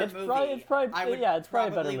it's a Yeah, better It's movie. probably, it's probably, I would yeah, it's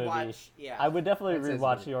probably a better movie. watch, yeah. I would definitely I'd say it's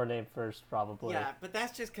rewatch better. Your Name first, probably. Yeah, but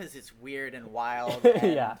that's just because it's weird and wild.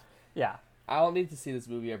 And... yeah. I don't need to see this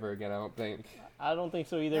movie ever again, I don't think. I don't think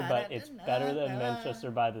so either, but it's better than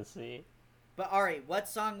Manchester by the Sea. But Ari, what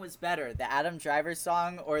song was better, the Adam Driver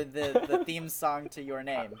song or the theme song to Your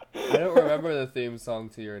Name? I don't remember the theme song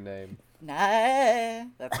to Your Name. Nah,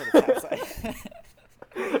 that's what it sounds like.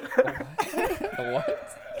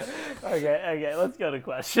 What? Okay, let's go to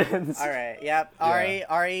questions. All right, yep.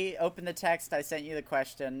 Ari, open the text. I sent you the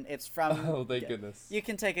question. It's from... Oh, thank goodness. You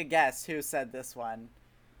can take a guess who said this one.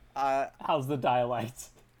 How's the dialect?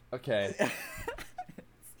 Okay.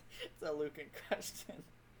 It's a Lucan question.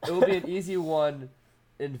 It will be an easy one.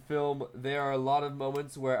 In film, there are a lot of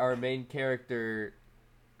moments where our main characters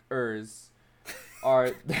are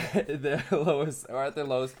at their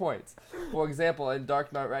lowest points. For example, in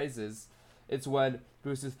Dark Knight Rises, it's when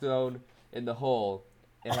Bruce is thrown in the hole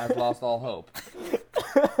and has lost all hope.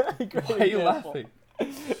 Why are you laughing?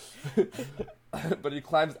 But he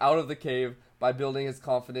climbs out of the cave by building his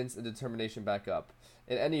confidence and determination back up.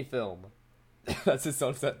 In any film. That's his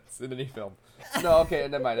own sentence. In any film. No, okay,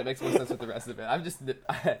 never mind. It makes more sense with the rest of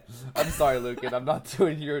it. I'm sorry, Lucan. I'm not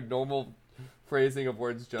doing your normal phrasing of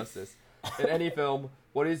words justice. In any film,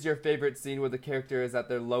 what is your favorite scene where the character is at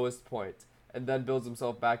their lowest point and then builds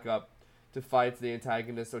himself back up to fight the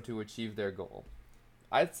antagonist or to achieve their goal?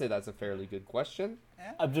 I'd say that's a fairly good question.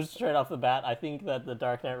 I'm just straight off the bat. I think that the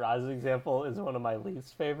Dark Knight Rises example is one of my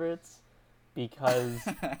least favorites because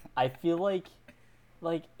I feel like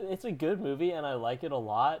it's a good movie and I like it a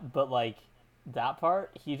lot, but like that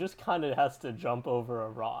part, he just kind of has to jump over a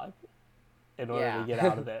rock in order to get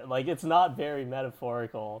out of it. Like it's not very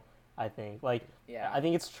metaphorical. I think I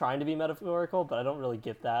think it's trying to be metaphorical, but I don't really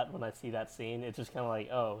get that when I see that scene. It's just kind of like,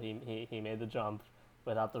 oh, he made the jump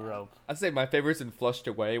without the rope. I'd say my favorite's in Flushed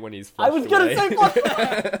Away when he's I flushed was gonna away. say Flushed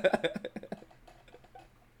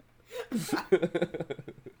Away.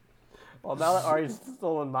 Well, now that Ari's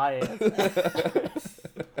stolen my answer.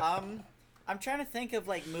 I'm trying to think of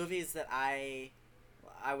like movies that I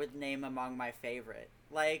would name among my favorite.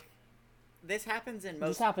 Like this happens in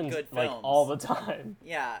most good films. Like all the time.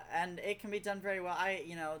 Yeah, and it can be done very well.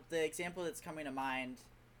 The example that's coming to mind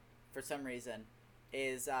for some reason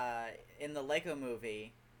is in the Lego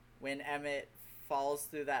movie when Emmett falls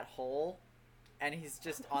through that hole and he's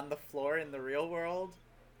just on the floor in the real world.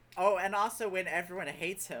 Oh, and also when everyone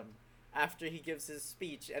hates him after he gives his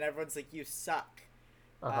speech and everyone's like, you suck.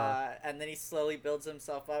 And then he slowly builds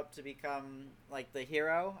himself up to become like the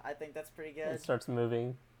hero. I think that's pretty good. It starts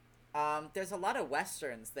moving. There's a lot of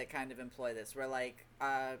westerns that kind of employ this where like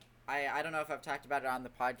I don't know if I've talked about it on the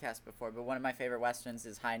podcast before, but one of my favorite westerns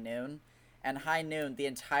is High Noon, And High Noon, the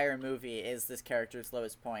entire movie is this character's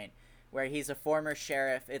lowest point, where he's a former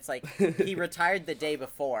sheriff. It's like he retired the day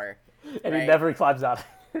before. And right? he never climbs out.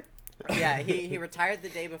 Yeah, he retired the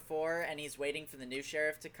day before, and he's waiting for the new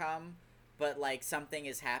sheriff to come, but, like, something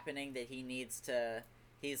is happening that he needs to...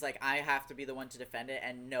 He's like, I have to be the one to defend it,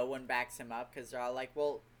 and no one backs him up, because they're all like,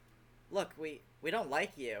 well, look, we don't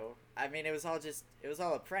like you. I mean, it was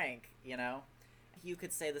all a prank, you know? You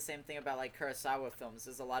could say the same thing about, like, Kurosawa films.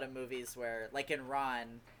 There's a lot of movies where, like in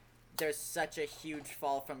Ron, there's such a huge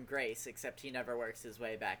fall from grace, except he never works his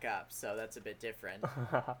way back up, so that's a bit different.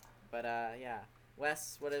 But, yeah.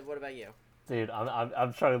 Wes, what about you? Dude,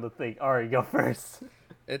 I'm trying to think. Alright, go first.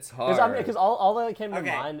 It's hard. Because all that came to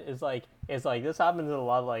Okay. mind is like this happens in a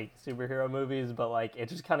lot of like superhero movies, but like it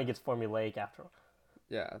just kind of gets formulaic after.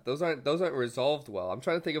 Yeah, those aren't resolved well. I'm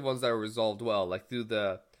trying to think of ones that are resolved well, like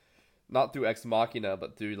not through Ex Machina,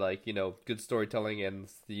 but through, like, you know, good storytelling and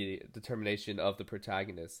the determination of the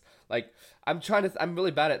protagonist. Like, I'm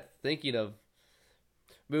really bad at thinking of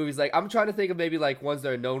movies. Like, I'm trying to think of maybe, like, ones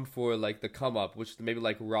that are known for, like, the come-up, which maybe,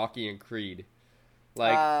 like, Rocky and Creed.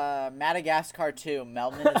 Like, Madagascar 2,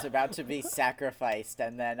 Melman is about to be sacrificed,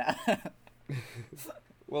 and then...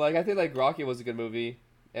 well, like, I think, like, Rocky was a good movie,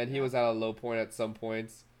 and he was at a low point at some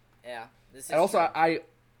points. Yeah, this is And also, true.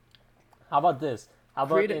 How about this? How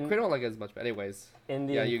about Creed, I don't like it as much, but anyways. in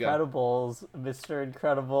The Yeah, you go. Incredibles, Mr.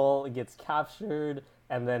 Incredible gets captured,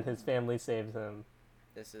 and then his family saves him.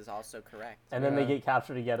 This is also correct. And then they Yeah. get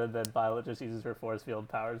captured again, and then Violet just uses her force field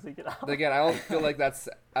powers to get out. But again, I don't feel like that's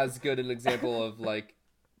as good an example of, like,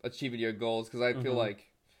 achieving your goals, because I feel like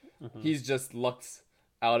he's just lucked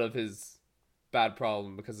out of his bad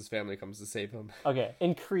problem because his family comes to save him. Okay,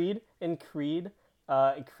 in Creed, Creed,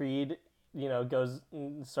 you know,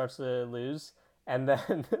 starts to lose, and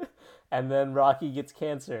then Rocky gets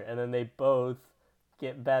cancer, and then they both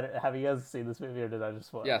get better. Have you guys seen this movie, or did I just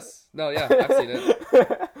spoil it? Yes. No, yeah, I've seen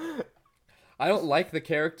it. I don't like the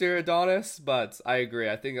character Adonis, but I agree.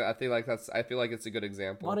 I feel like it's a good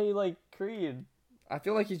example. Why don't you like Creed? I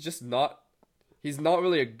feel like he's not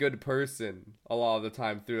really a good person a lot of the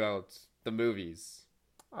time throughout the movies.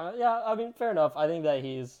 Yeah, I mean, fair enough. I think that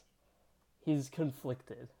he's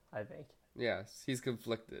conflicted, I think. Yes, he's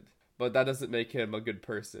conflicted, but that doesn't make him a good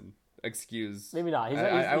person. Excuse. Maybe not. I He's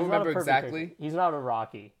don't not a remember perfect exactly. character. He's not a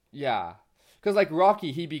Rocky. Yeah, because like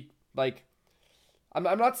Rocky, I'm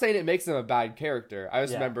not saying it makes him a bad character. I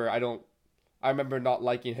just Yeah. remember I remember not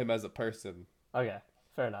liking him as a person. Okay,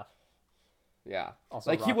 fair enough. Yeah, Also,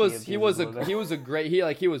 like he Rocky was abuses women. he was a great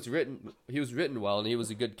he was written well, and he was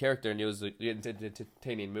a good character, and he was an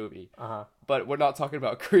entertaining movie. But we're not talking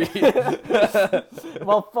about Creed.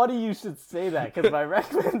 Well, funny you should say that, because my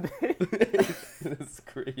recommendation... It's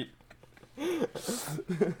Creed.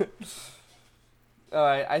 All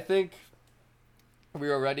right, I think we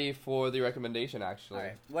are ready for the recommendation. Actually, All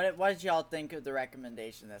right. What did y'all think of the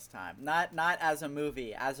recommendation this time? Not as a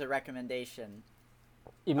movie, as a recommendation.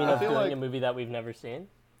 You mean I of feel doing like- a movie that we've never seen?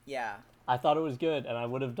 Yeah. I thought it was good, and I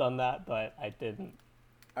would have done that, but I didn't.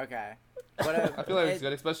 Okay. I feel like it's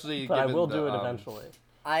good, especially But I given will the do it eventually.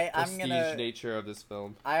 I'm prestige gonna. nature of this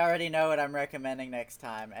film. I already know what I'm recommending next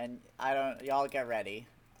time, and I don't. Y'all get ready.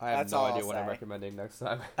 I have That's no all idea I'll what I'm say. recommending next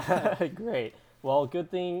time. Great. Well, good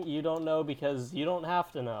thing you don't know, because you don't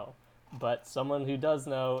have to know. But someone who does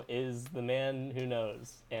know is the man who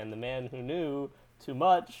knows. And the man who knew too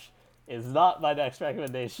much is not my next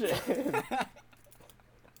recommendation.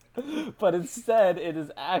 But instead, it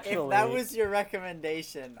is actually... If that was your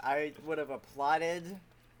recommendation, I would have applauded,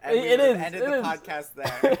 and we It would have is, ended it the is. podcast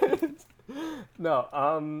there.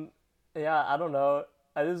 No, yeah, I don't know.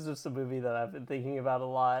 This is just a movie that I've been thinking about a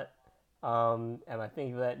lot. And I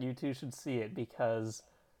think that you two should see it, because,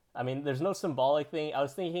 I mean, there's no symbolic thing. I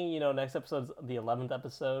was thinking, next episode's the 11th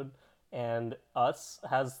episode, and Us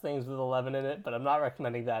has things with 11 in it, but I'm not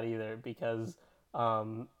recommending that either, because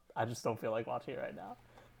I just don't feel like watching it right now.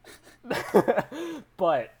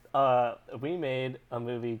 But we made a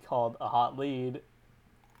movie called A Hot Lead.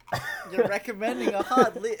 You're recommending a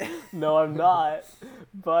hot lead. No, I'm not.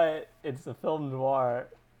 But it's a film noir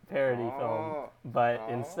parody film. But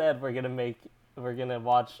instead, we're gonna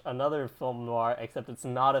watch another film noir, except it's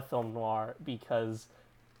not a film noir because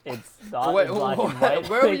it's not Wait, in black and what? white.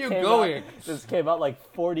 Where are It you came going? This came out like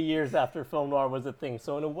 40 years after film noir was a thing.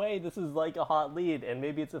 So in a way, this is like a hot lead, and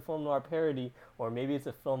maybe it's a film noir parody, or maybe it's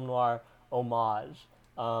a film noir homage.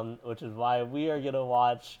 Which is why we are gonna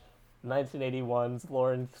watch 1981's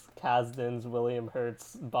Lawrence Kasdan's William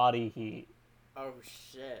Hurt's Body Heat. Oh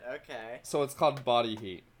shit. Okay. So it's called Body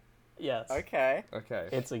Heat. Yes. Okay. Okay.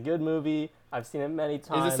 It's a good movie. I've seen it many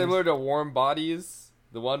times. Is it similar to Warm Bodies?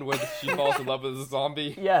 The one where she falls in love with a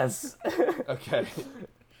zombie? Yes. Okay.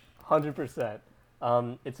 100%.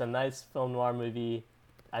 It's a nice film noir movie.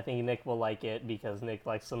 I think Nick will like it because Nick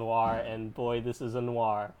likes a noir, and boy, this is a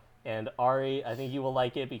noir. And Ari, I think you will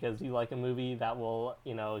like it because you like a movie that will,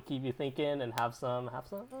 keep you thinking and have some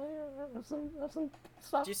stuff.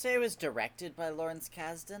 Did you say it was directed by Lawrence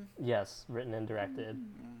Kasdan? Yes, written and directed.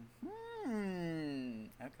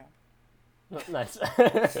 Okay. Nice.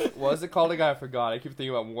 What is it called again? I forgot. I keep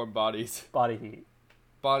thinking about Warm Bodies. Body Heat.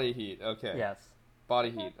 Body Heat. Okay. Yes.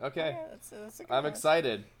 Body Heat. Okay. Yeah, that's a good I'm one.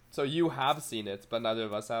 excited. So you have seen it, but neither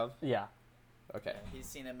of us have? Yeah. Okay. He's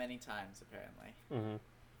seen it many times, apparently. Mm-hmm.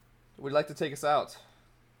 Would you like to take us out?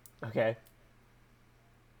 Okay.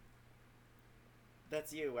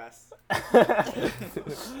 That's you, Wes.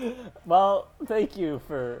 Well, thank you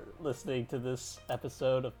for listening to this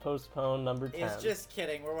episode of Postpone number 10. He's just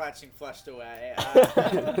kidding. We're watching Flushed Away.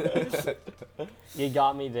 You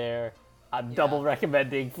got me there. I'm double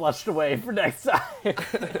recommending Flushed Away for next time.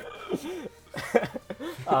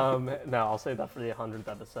 No, I'll save that for the 100th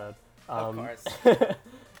episode. Of course.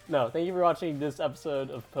 No, thank you for watching this episode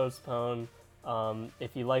of Postpone.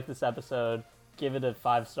 If you like this episode, give it a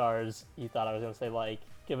 5 stars. You thought I was going to say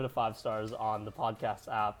give it a 5 stars on the podcast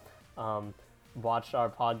app. Watch our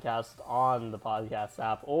podcast on the podcast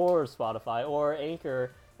app or Spotify or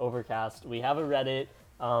Anchor, Overcast. We have a Reddit.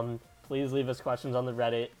 Please leave us questions on the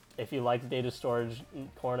Reddit. If you like the Data Storage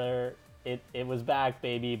Corner, it was back,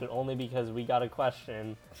 baby, but only because we got a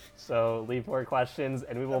question. So leave more questions,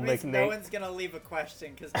 and we will make Nick. No one's gonna leave a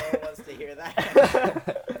question because no one wants to hear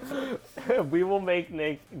that. We will make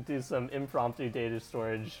Nick do some impromptu data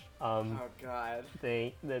storage. Oh God.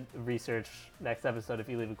 The research next episode if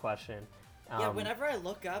you leave a question. Yeah, whenever I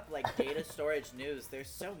look up data storage news, there's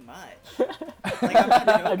so much. I'm not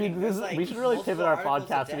joking. I mean, we should really pivot our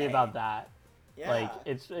multiple podcast to be articles a about that. Yeah.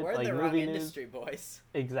 It's we're in the wrong movie news. industry, boys.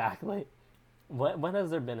 Exactly. When has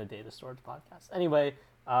there been a data storage podcast? Anyway,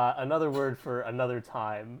 another word for another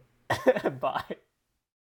time. Bye.